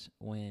stress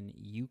when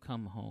you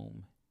come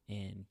home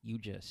and you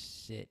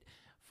just sit.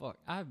 Fuck,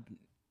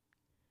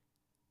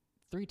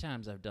 3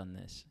 times I've done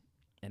this,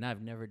 and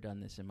I've never done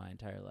this in my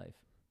entire life.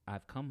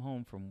 I've come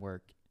home from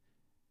work,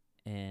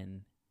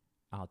 and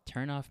I'll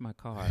turn off my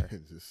car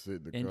Just sit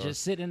in the and car.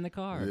 just sit in the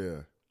car.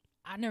 Yeah.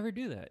 I never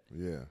do that,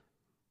 Yeah.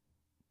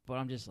 but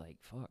I'm just like,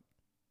 fuck.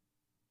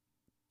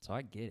 So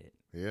I get it.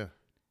 Yeah.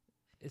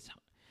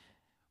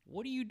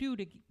 What do you do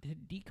to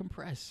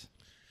decompress?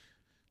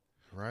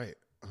 Right.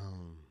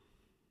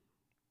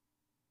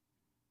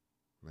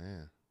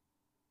 Man.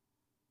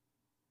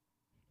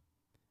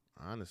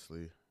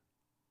 Honestly,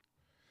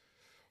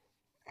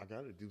 I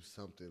gotta do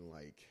something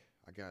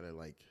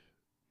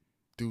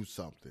do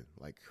something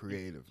like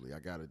creatively. I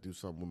gotta do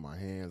something with my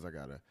hands. I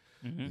gotta,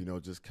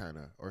 just kind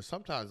of, or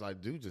sometimes I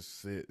do just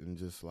sit and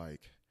just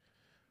like,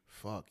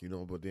 fuck,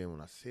 but then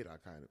when I sit, I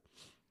kind of,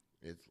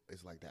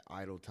 it's like that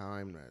idle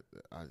time that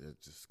I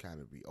just kind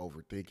of be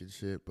overthinking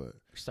shit, but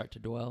Start to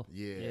dwell.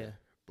 yeah.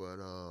 But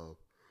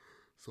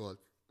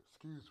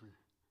excuse me.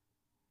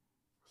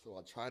 So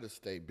I try to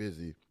stay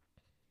busy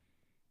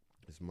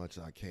as much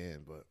as I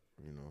can, but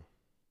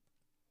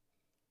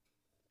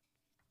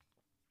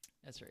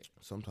That's right.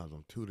 sometimes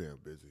I'm too damn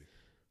busy,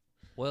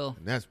 Well,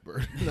 and that's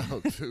burning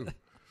out too.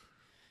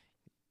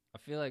 I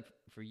feel like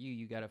for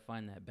you got to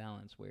find that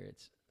balance where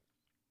it's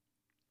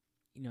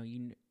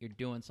you're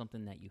doing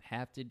something that you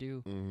have to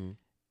do, Mm-hmm.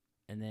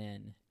 and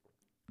then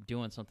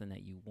doing something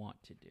that you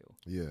want to do.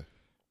 Yeah.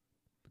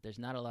 But there's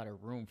not a lot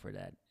of room for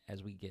that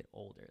as we get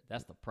older.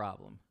 That's the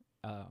problem.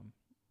 And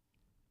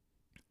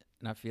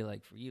I feel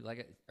like for you,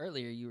 like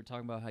earlier, you were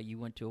talking about how you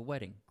went to a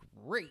wedding.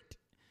 Great.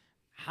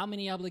 How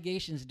many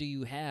obligations do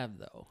you have,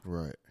 though?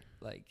 Right.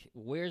 Like,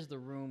 where's the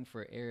room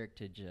for Eric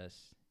to just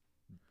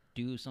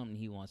do something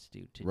he wants to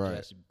do, to Right.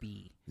 just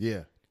be?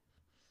 Yeah.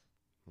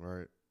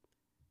 Right.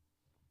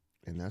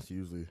 And that's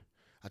usually,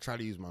 I try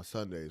to use my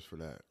Sundays for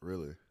that,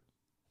 really.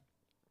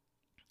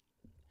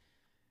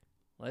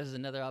 Well, this is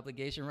another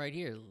obligation right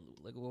here.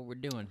 Look at what we're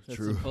doing. That's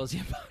True.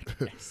 Symposium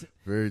Podcast.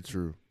 Very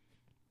true.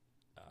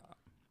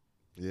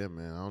 Yeah,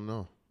 man. I don't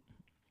know.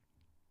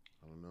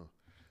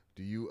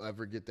 Do you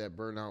ever get that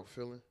burnout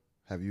feeling?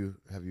 Have you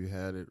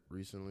had it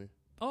recently?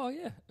 Oh,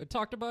 yeah. I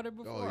talked about it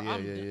before. Oh,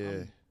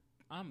 yeah.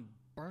 I'm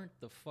burnt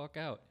the fuck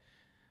out.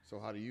 So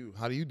how do you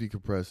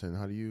decompress, and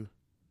how do you?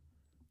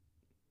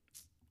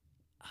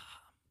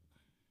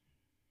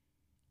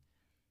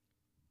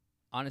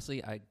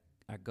 Honestly, I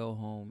go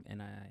home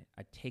and I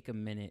take a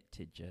minute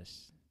to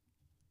just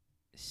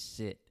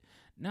sit.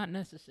 Not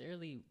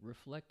necessarily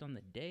reflect on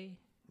the day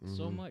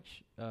so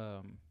much,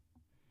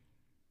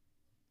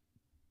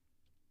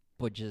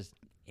 but just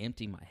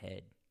empty my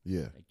head.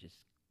 Yeah. Like just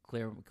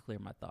clear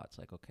my thoughts.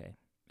 Like, okay,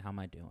 how am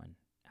I doing?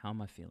 How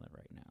am I feeling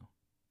right now?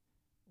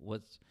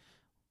 What's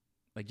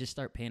like, just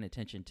start paying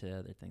attention to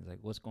other things, like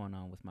what's going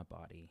on with my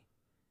body.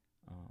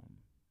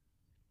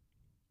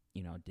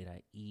 Did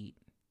I eat?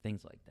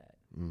 Things like that.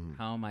 Mm-hmm.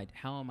 How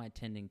am I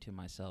tending to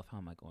myself? How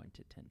am I going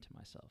to tend to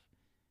myself?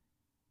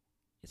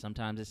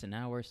 Sometimes it's an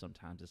hour,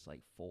 sometimes it's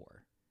like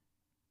 4,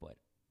 but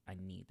I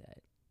need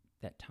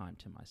that time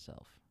to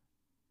myself.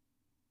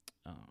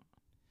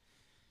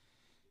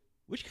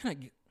 Which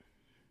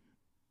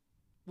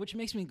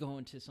makes me go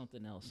into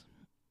something else,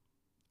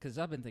 because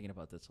I've been thinking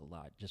about this a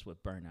lot, just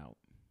with burnout.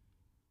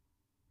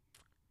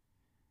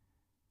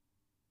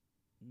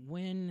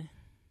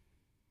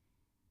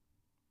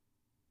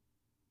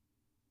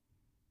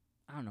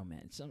 I don't know,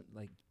 man.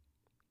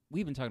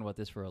 We've been talking about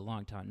this for a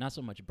long time. Not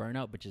so much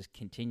burnout, but just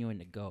continuing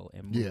to go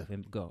and move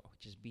and go.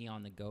 Just be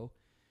on the go.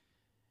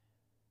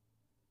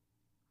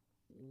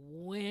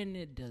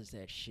 When does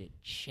that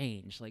shit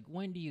change? Like,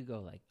 when do you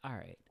go like, all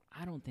right,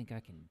 I don't think I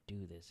can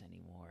do this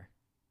anymore.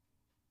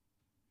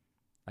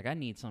 Like, I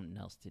need something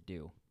else to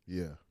do.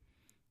 Yeah.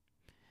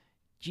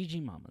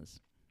 Gigi Mamas.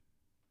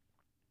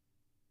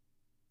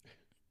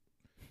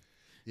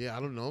 Yeah, I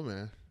don't know,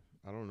 man.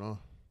 I don't know.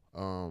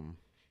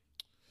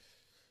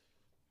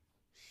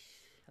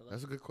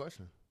 That's a good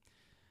question.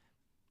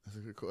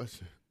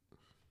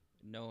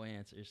 No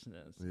answers.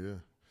 Yeah.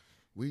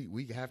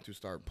 We have to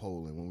start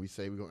polling. When we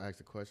say we're going to ask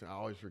a question, I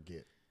always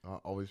forget. I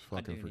always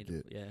fucking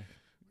forget. Yeah.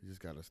 We just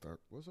got to start.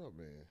 What's up,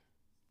 man?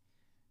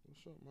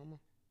 What's up, mama?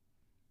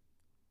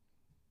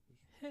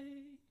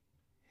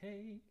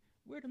 Hey,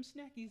 where them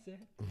snackies at?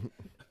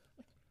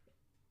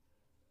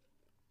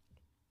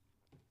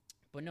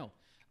 But no,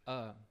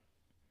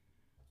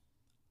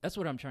 that's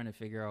what I'm trying to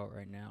figure out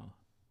right now,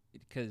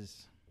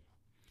 because,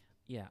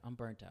 yeah, I'm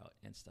burnt out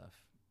and stuff,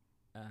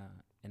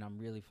 and I'm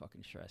really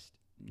fucking stressed.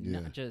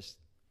 Yeah.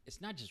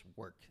 It's not just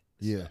work.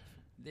 Yeah. Stuff.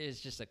 There's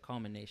just a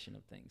culmination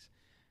of things.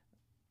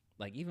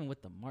 Like, even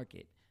with the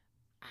market,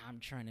 I'm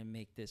trying to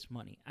make this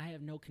money. I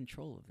have no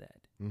control of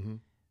that. Mm-hmm.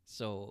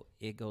 So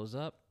it goes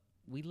up,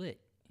 we lit.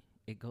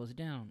 It goes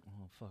down,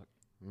 oh fuck.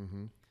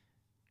 Mm-hmm.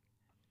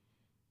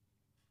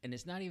 And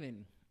it's not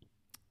even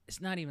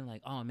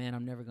like, oh man,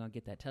 I'm never gonna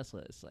get that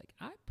Tesla. It's like,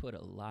 I put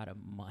a lot of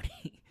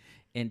money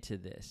into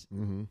this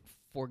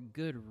for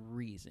good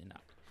reason.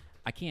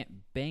 I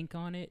can't bank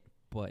on it,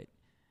 but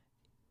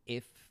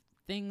if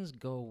things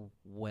go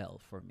well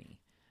for me,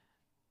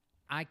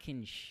 I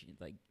can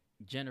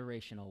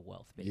generational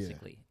wealth,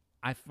 basically. Yeah.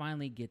 I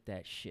finally get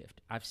that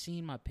shift. I've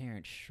seen my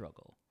parents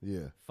struggle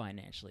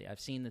financially. I've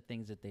seen the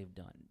things that they've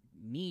done.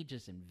 Me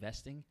just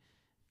investing,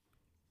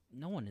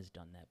 no one has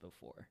done that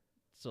before.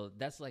 So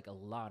that's like a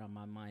lot on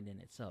my mind in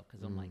itself,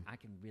 because I'm like, I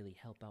can really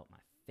help out my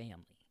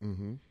family.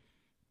 Mm-hmm.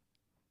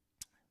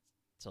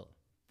 So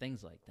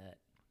things like that.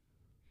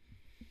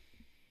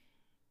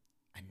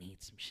 I need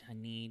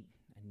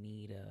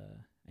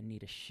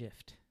a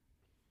shift.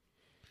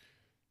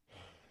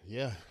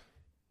 Yeah.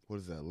 What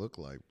does that look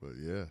like? But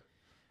yeah.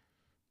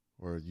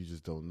 Or you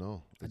just don't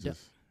know. I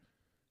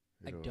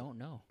don't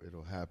know.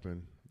 It'll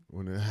happen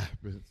when it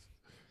happens.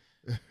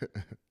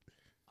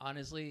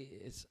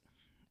 Honestly,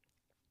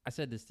 I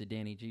said this to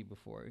Danny G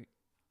before.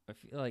 I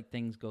feel like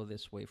things go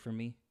this way for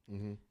me.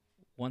 Mm-hmm.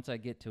 Once I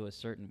get to a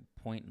certain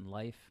point in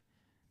life,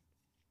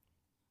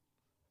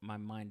 my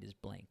mind is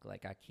blank.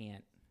 Like,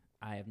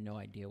 I have no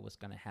idea what's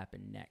going to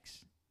happen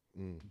next.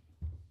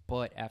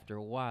 But after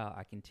a while,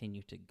 I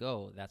continue to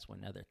go. That's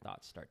when other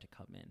thoughts start to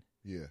come in.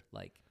 Yeah.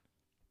 Like,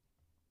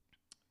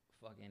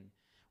 fucking,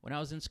 when I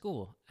was in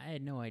school, I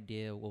had no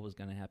idea what was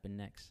going to happen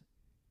next.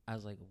 I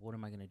was like, what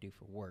am I going to do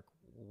for work?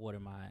 What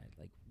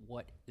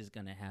is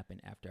going to happen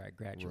after I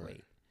graduate?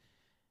 Right.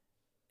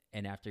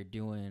 And after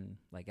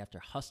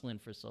hustling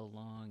for so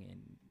long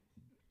and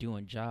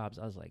doing jobs,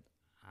 I was like,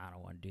 I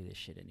don't want to do this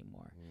shit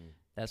anymore.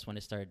 That's when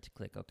it started to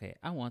click. Okay,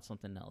 I want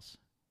something else.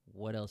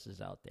 What else is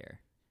out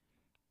there?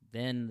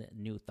 Then the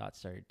new thoughts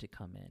started to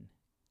come in.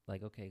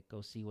 Like, okay,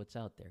 go see what's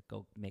out there.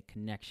 Go make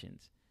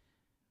connections.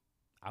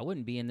 I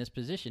wouldn't be in this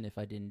position if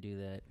I didn't do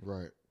that.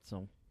 Right.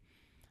 So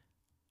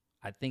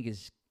I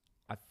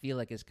feel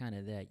like it's kind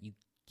of that. You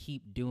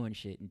keep doing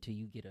shit until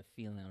you get a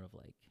feeling of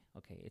like,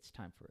 okay, it's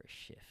time for a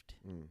shift.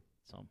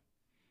 So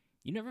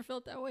you never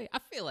felt that way? I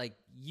feel like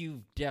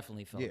you've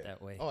definitely felt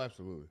that way. Oh,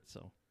 absolutely.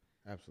 So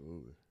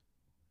Absolutely.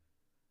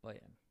 but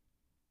yeah.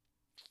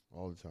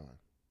 All the time.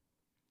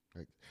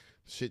 Like,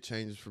 shit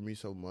changes for me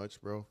so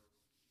much, bro.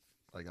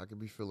 Like, I could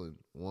be feeling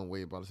one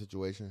way about a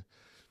situation,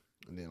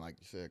 and then, like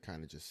you said,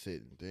 kind of just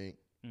sit and think,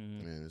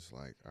 and it's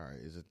like, all right,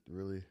 is it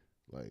really?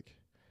 Like,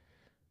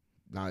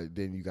 now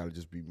then you got to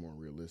just be more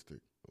realistic.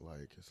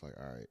 Like, it's like,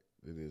 all right,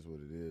 it is what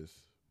it is,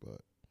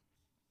 but.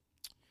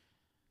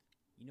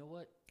 You know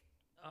what?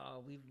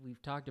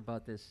 We've talked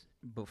about this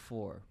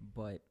before,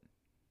 but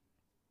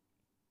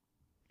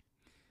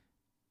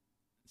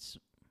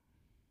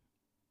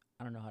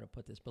I don't know how to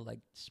put this, but like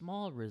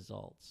small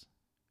results,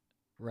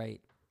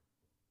 right?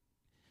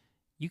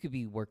 You could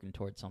be working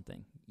towards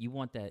something. You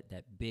want that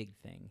big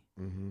thing,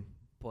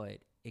 but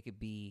it could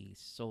be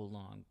so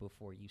long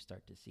before you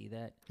start to see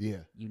that.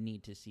 Yeah. You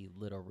need to see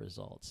little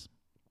results.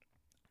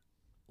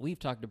 We've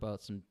talked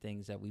about some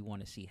things that we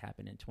want to see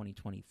happen in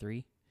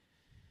 2023.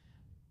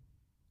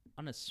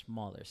 On a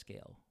smaller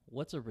scale,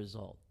 what's a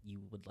result you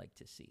would like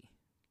to see?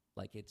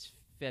 Like, it's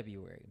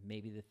February,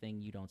 maybe the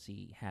thing you don't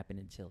see happen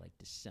until like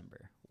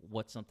December.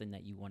 What's something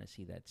that you want to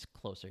see that's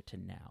closer to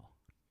now?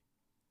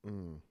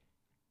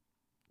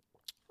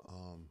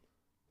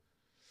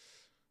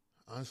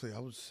 Honestly, I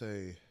would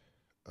say,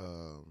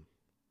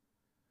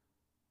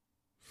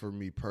 for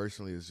me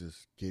personally, is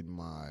just getting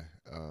my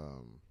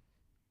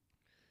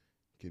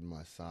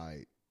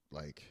side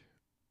like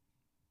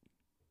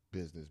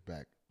business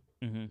back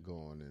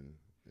going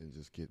and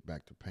just get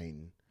back to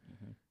painting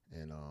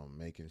and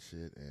making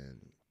shit,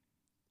 and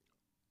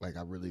like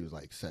I really was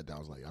like sat down. I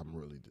was like, I'm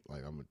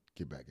gonna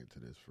get back into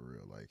this for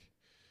real. Like,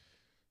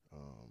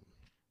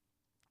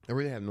 I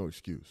really have no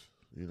excuse.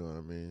 You know what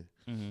I mean?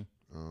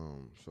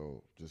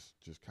 So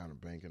just kind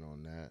of banking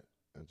on that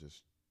and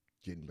just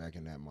getting back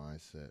in that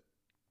mindset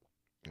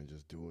and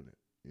just doing it.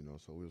 You know,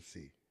 so we'll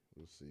see.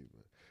 But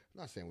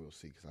I'm not saying we'll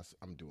see because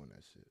I'm doing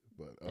that shit.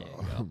 But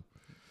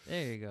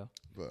There you go.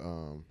 But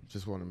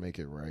just want to make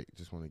it right.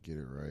 Just want to get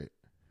it right.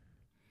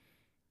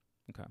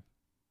 Okay,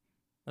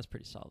 that's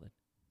pretty solid.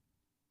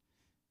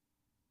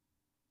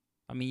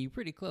 I mean, you're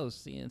pretty close.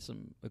 Seeing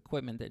some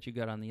equipment that you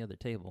got on the other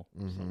table.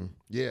 So.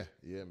 Yeah,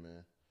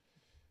 man.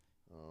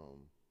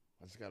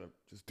 I just gotta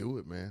do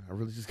it, man. I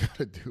really just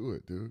gotta do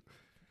it, dude.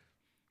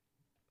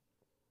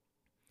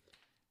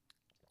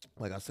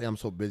 Like I say, I'm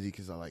so busy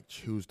because I like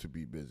choose to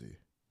be busy,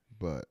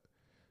 but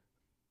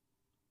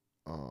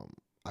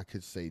I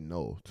could say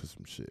no to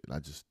some shit, and I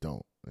just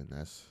don't, and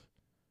that's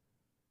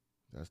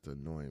the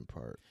annoying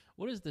part.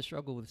 What is the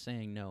struggle with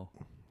saying no?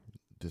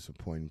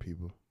 Disappointing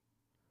people,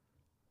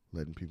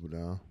 letting people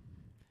down,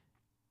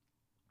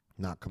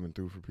 not coming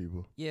through for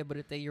people. Yeah, but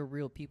if they're your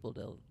real people,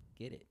 they'll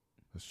get it.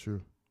 That's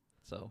true.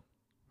 So.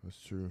 That's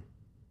true.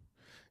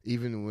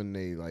 Even when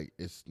they like,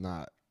 it's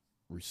not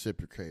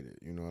reciprocated.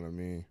 You know what I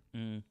mean?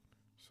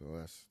 So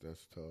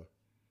that's tough.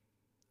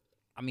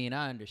 I mean,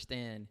 I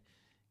understand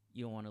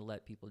you don't want to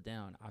let people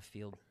down. I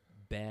feel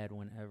bad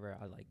whenever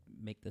I like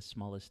make the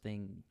smallest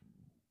thing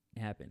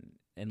happen,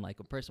 and like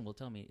a person will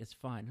tell me it's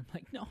fine. I'm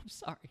like, no, I'm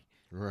sorry.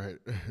 Right.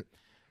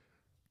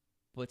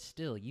 But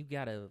still, you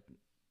gotta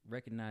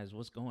recognize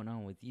what's going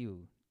on with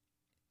you.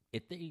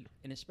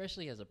 And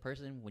especially as a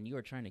person, when you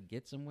are trying to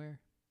get somewhere,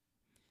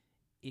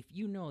 if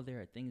you know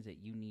there are things that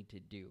you need to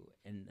do,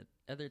 and the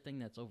other thing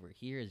that's over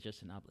here is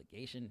just an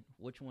obligation,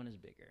 which one is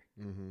bigger?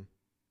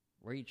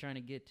 Where are you trying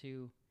to get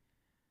to,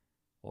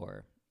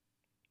 or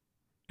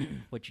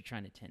what you're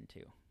trying to tend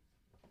to?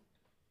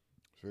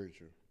 Very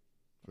true.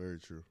 Very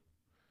true.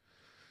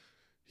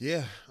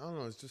 Yeah, I don't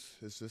know. It's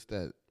just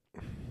that.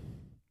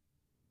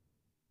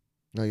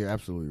 No, you're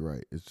absolutely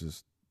right. It's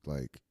just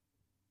like,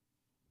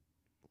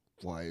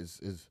 why is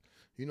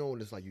you know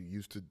when it's like you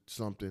used to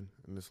something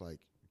and it's like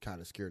kind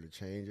of scared to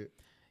change it.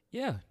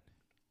 Yeah.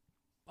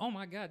 Oh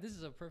my God, this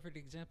is a perfect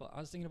example.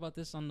 I was thinking about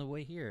this on the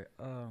way here.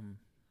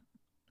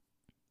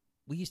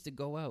 We used to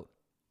go out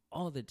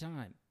all the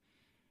time.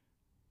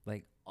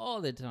 Like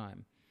all the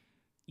time.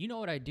 You know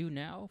what I do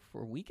now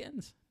for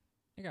weekends?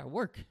 I got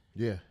work.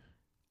 Yeah.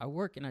 I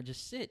work and I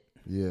just sit.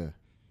 Yeah.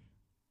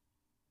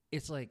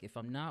 It's like if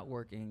I'm not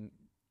working,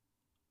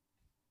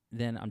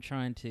 then I'm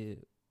trying to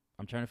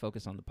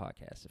focus on the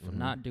podcast. If I'm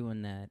not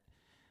doing that,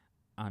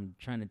 I'm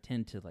trying to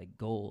tend to like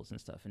goals and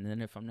stuff. And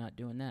then if I'm not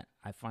doing that,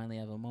 I finally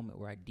have a moment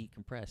where I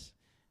decompress.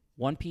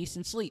 One piece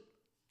and sleep.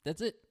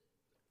 That's it.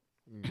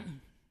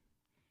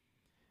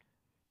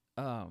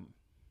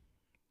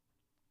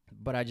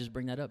 But I just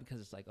bring that up because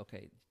it's like,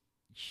 okay,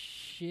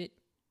 shit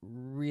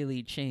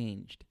really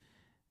changed.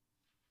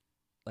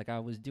 Like I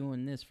was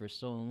doing this for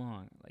so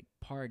long, like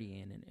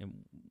partying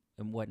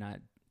and whatnot,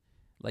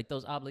 like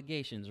those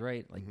obligations,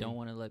 right? Like don't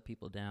want to let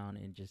people down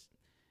and just,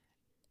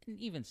 and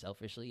even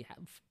selfishly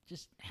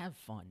just have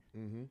fun.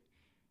 Mm-hmm.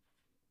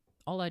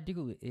 All I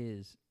do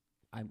is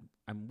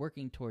I'm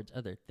working towards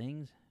other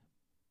things,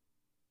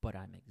 but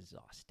I'm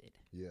exhausted.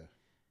 Yeah.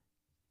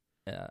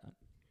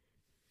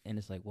 And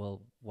it's like,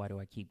 well, why do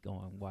I keep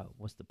going?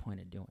 What's the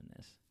point of doing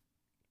this?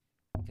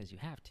 Because you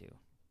have to.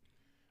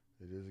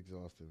 It is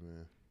exhausting,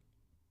 man.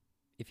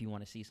 If you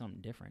want to see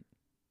something different.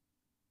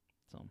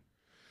 So.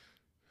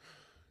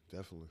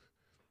 Definitely.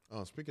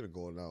 Speaking of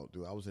going out,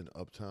 dude, I was in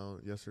Uptown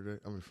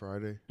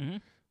Friday.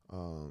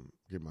 Mm-hmm.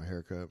 Get my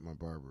haircut. My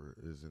barber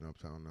is in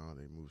Uptown now.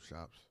 They moved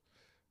shops.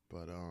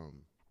 But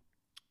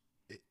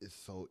it's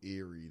so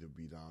eerie to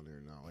be down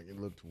there now. Like, it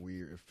looked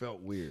weird. It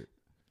felt weird.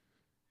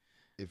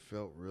 It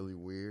felt really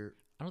weird.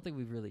 I don't think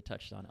we've really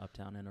touched on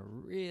Uptown in a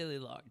really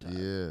long time.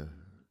 Yeah.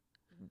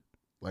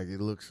 Like, it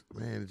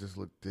just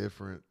looked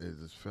different. It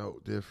just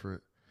felt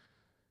different.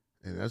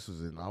 And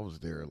I was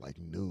there at like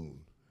noon.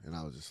 And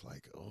I was just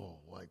like, oh,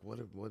 like, what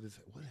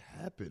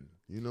happened?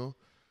 You know?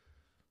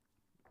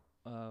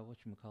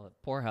 Whatchamacallit?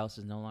 Poorhouse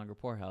is no longer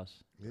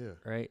Poorhouse. Yeah.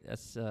 Right?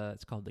 That's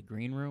it's called the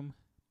Green Room.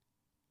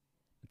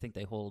 I think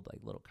they hold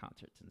like little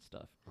concerts and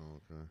stuff.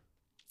 Oh, okay.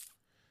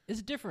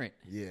 It's different.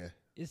 Yeah.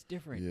 It's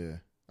different. Yeah.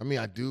 I mean,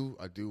 I do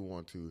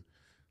want to,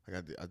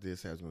 like, I did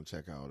say I was going to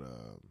check out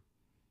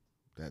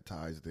that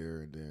Ties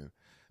there, and then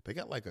they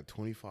got like a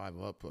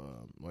 25 up,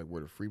 like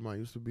where the Fremont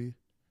used to be.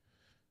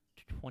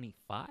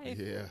 25?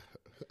 Yeah.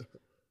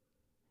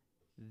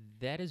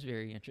 That is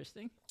very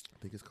interesting. I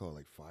think it's called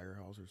like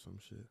Firehouse or some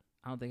shit.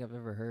 I don't think I've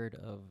ever heard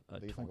of I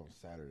think it's like on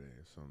Saturday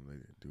or something they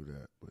do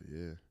that, but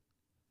yeah.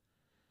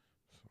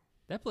 So.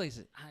 That place,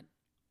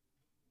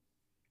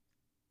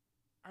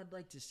 I'd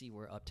like to see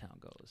where Uptown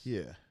goes.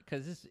 Yeah.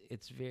 Because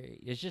it's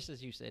just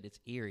as you said, it's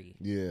eerie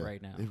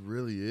right now. It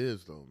really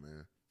is, though,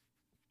 man.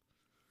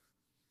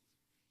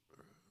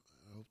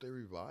 I hope they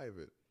revive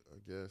it, I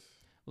guess.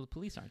 Well, the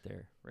police aren't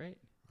there, right?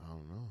 I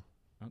don't know.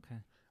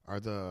 Okay.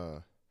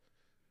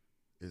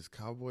 Is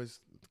Cowboys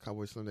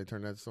Sunday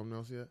turned that to something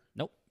else yet?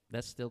 Nope.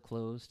 That's still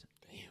closed.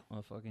 Damn.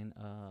 Motherfucking,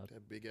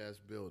 that big-ass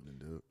building,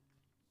 dude.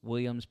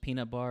 Williams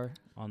Peanut Bar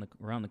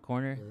around the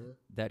corner,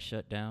 that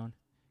shut down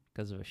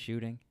because of a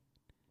shooting.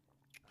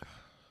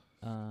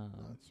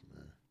 Nuts,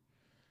 man.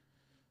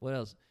 What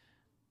else?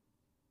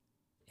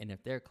 And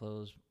if they're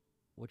closed,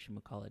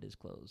 whatchamacallit is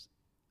closed.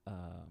 It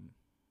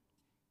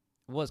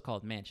was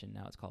called Mansion,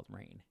 now it's called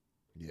Rain.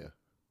 Yeah.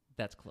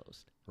 That's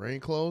closed. Rain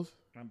closed?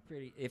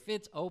 If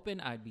it's open,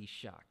 I'd be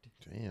shocked.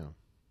 Damn.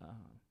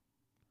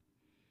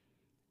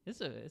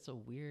 It's a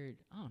weird,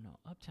 I don't know,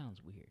 Uptown's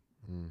weird.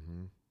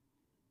 Mm-hmm.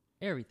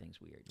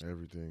 Everything's weird.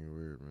 Everything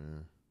weird,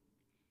 man.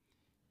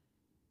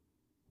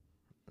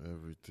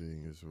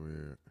 Everything is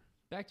weird.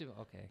 Back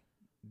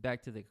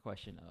to the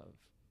question of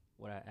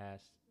what I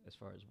asked as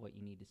far as what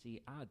you need to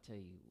see. I'll tell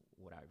you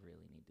what I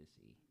really need to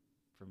see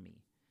for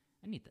me.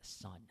 I need the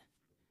sun.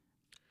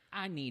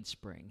 I need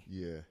spring.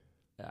 Yeah.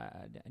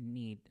 I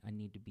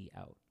need to be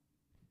out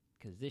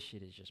because this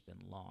shit has just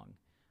been long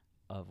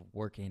of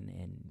working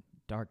in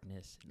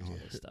darkness and all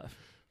this stuff.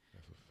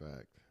 That's a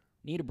fact.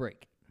 Need a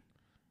break.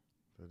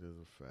 That is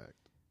a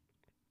fact.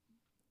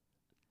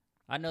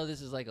 I know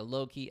this is like a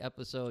low-key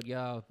episode,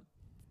 y'all.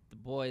 The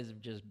boys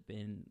have just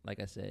been, like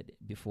I said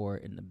before,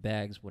 in the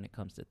bags when it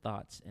comes to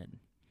thoughts, and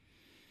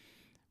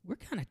we're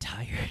kind of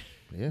tired.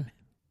 Yeah.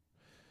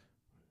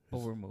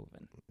 But we're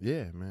moving.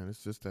 Yeah, man.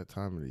 It's just that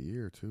time of the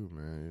year, too,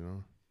 man, you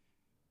know?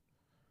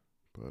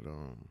 But,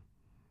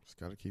 just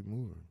got to keep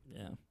moving.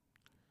 Yeah.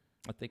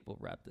 I think we'll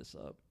wrap this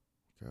up.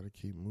 Got to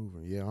keep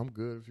moving. Yeah, I'm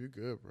good if you're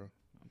good, bro.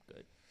 I'm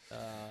good.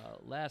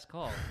 Last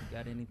call. You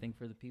got anything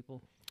for the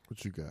people?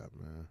 What you got,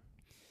 man?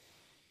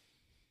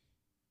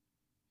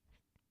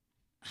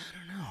 I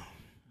don't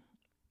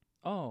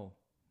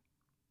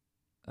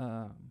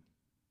know.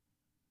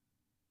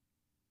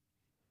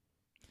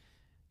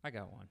 I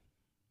got one.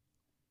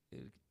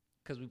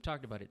 Because we've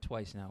talked about it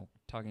twice now,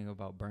 talking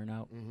about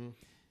burnout. Mm-hmm.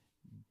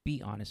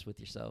 Be honest with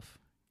yourself.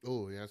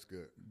 Oh, yeah, that's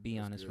good. Be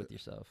honest with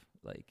yourself.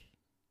 Like,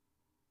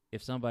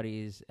 if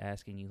somebody is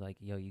asking you, like,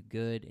 yo, you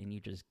good? And you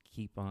just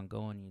keep on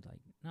going, and you're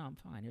like, no, I'm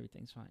fine.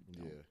 Everything's fine.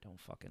 Don't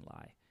fucking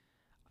lie.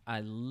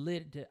 I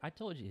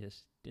told you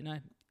this, didn't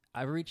I?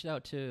 I reached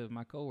out to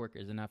my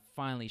coworkers, and I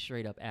finally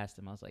straight up asked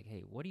them, I was like,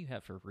 hey, what do you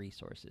have for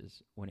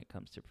resources when it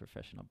comes to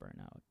professional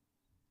burnout?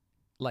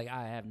 Like,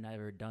 I have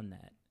never done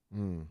that.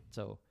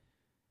 So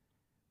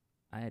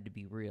I had to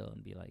be real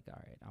and be like,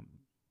 all right,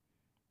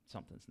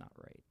 something's not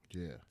right.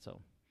 Yeah. So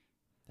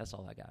that's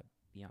all I got.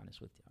 Be honest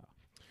with y'all.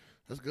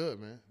 That's good,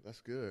 man. That's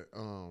good. I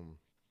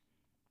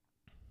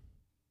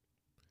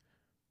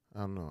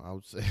don't know. I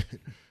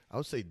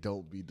would say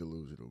don't be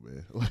delusional,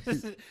 man.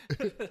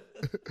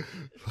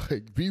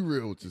 Like be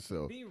real with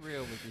yourself. Be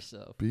real with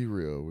yourself. Be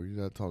real. We're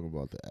not talking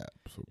about the app,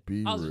 so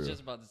be real. I was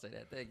just about to say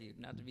that. Thank you.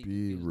 Not to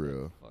be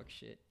real. Fuck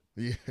shit.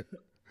 Yeah.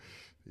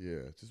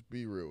 Yeah, just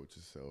be real with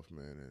yourself,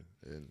 man,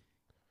 and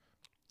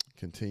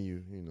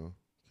continue,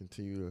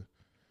 continue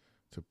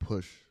to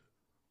push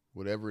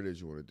whatever it is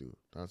you want to do.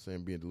 Not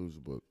saying being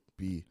delusional, but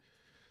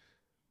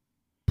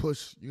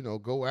push,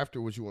 go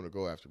after what you want to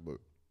go after, but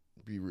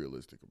be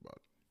realistic about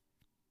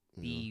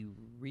it. Be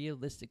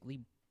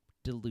realistically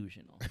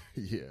delusional.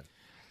 Yeah.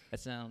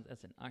 That's an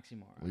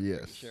oxymoron.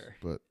 Yes. Sure.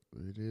 But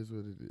it is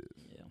what it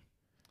is. Yeah.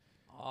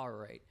 All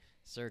right.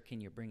 Sir,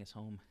 can you bring us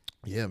home?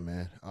 Yeah,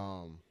 man.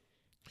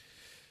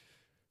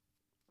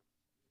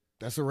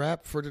 That's a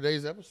wrap for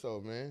today's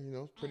episode,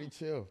 man. Pretty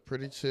chill,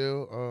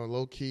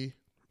 low key.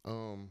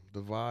 The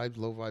vibes,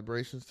 low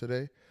vibrations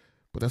today,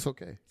 but that's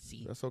okay.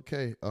 That's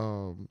okay.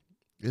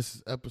 This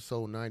is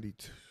episode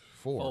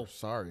 94. Oh.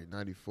 Sorry,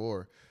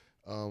 94.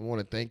 I want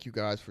to thank you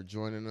guys for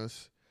joining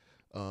us.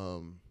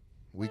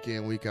 Week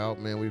in, week out,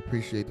 man. We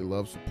appreciate the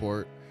love,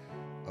 support.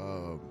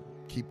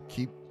 Keep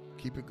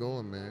it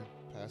going, man.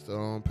 Pass it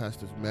on, pass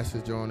this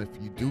message on. If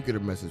you do get a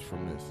message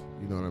from this,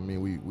 you know what I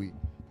mean. We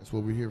that's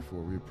what we're here for.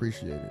 We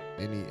appreciate it.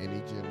 Any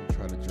gem we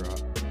try to drop,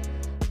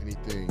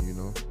 anything,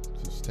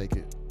 just take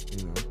it,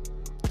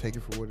 take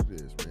it for what it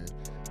is, man.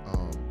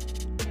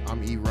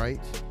 I'm E. Wright.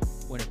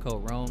 Winter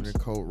Coat Roams. Winter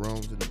Coat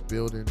Roams in the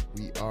building.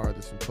 We are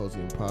the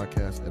Symposium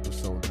Podcast,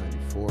 episode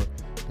 94.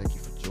 Thank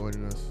you for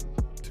joining us.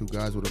 Two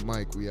guys with a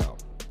mic. We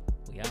out.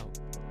 We out.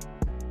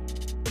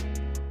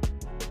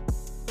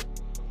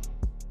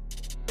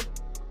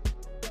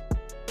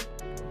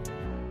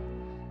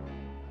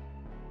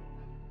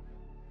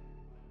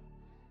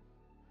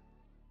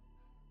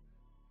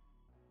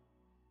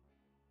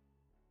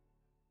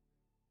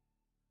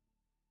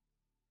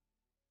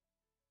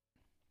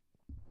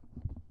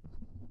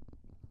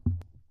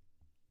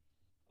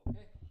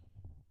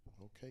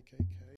 Okay, KK.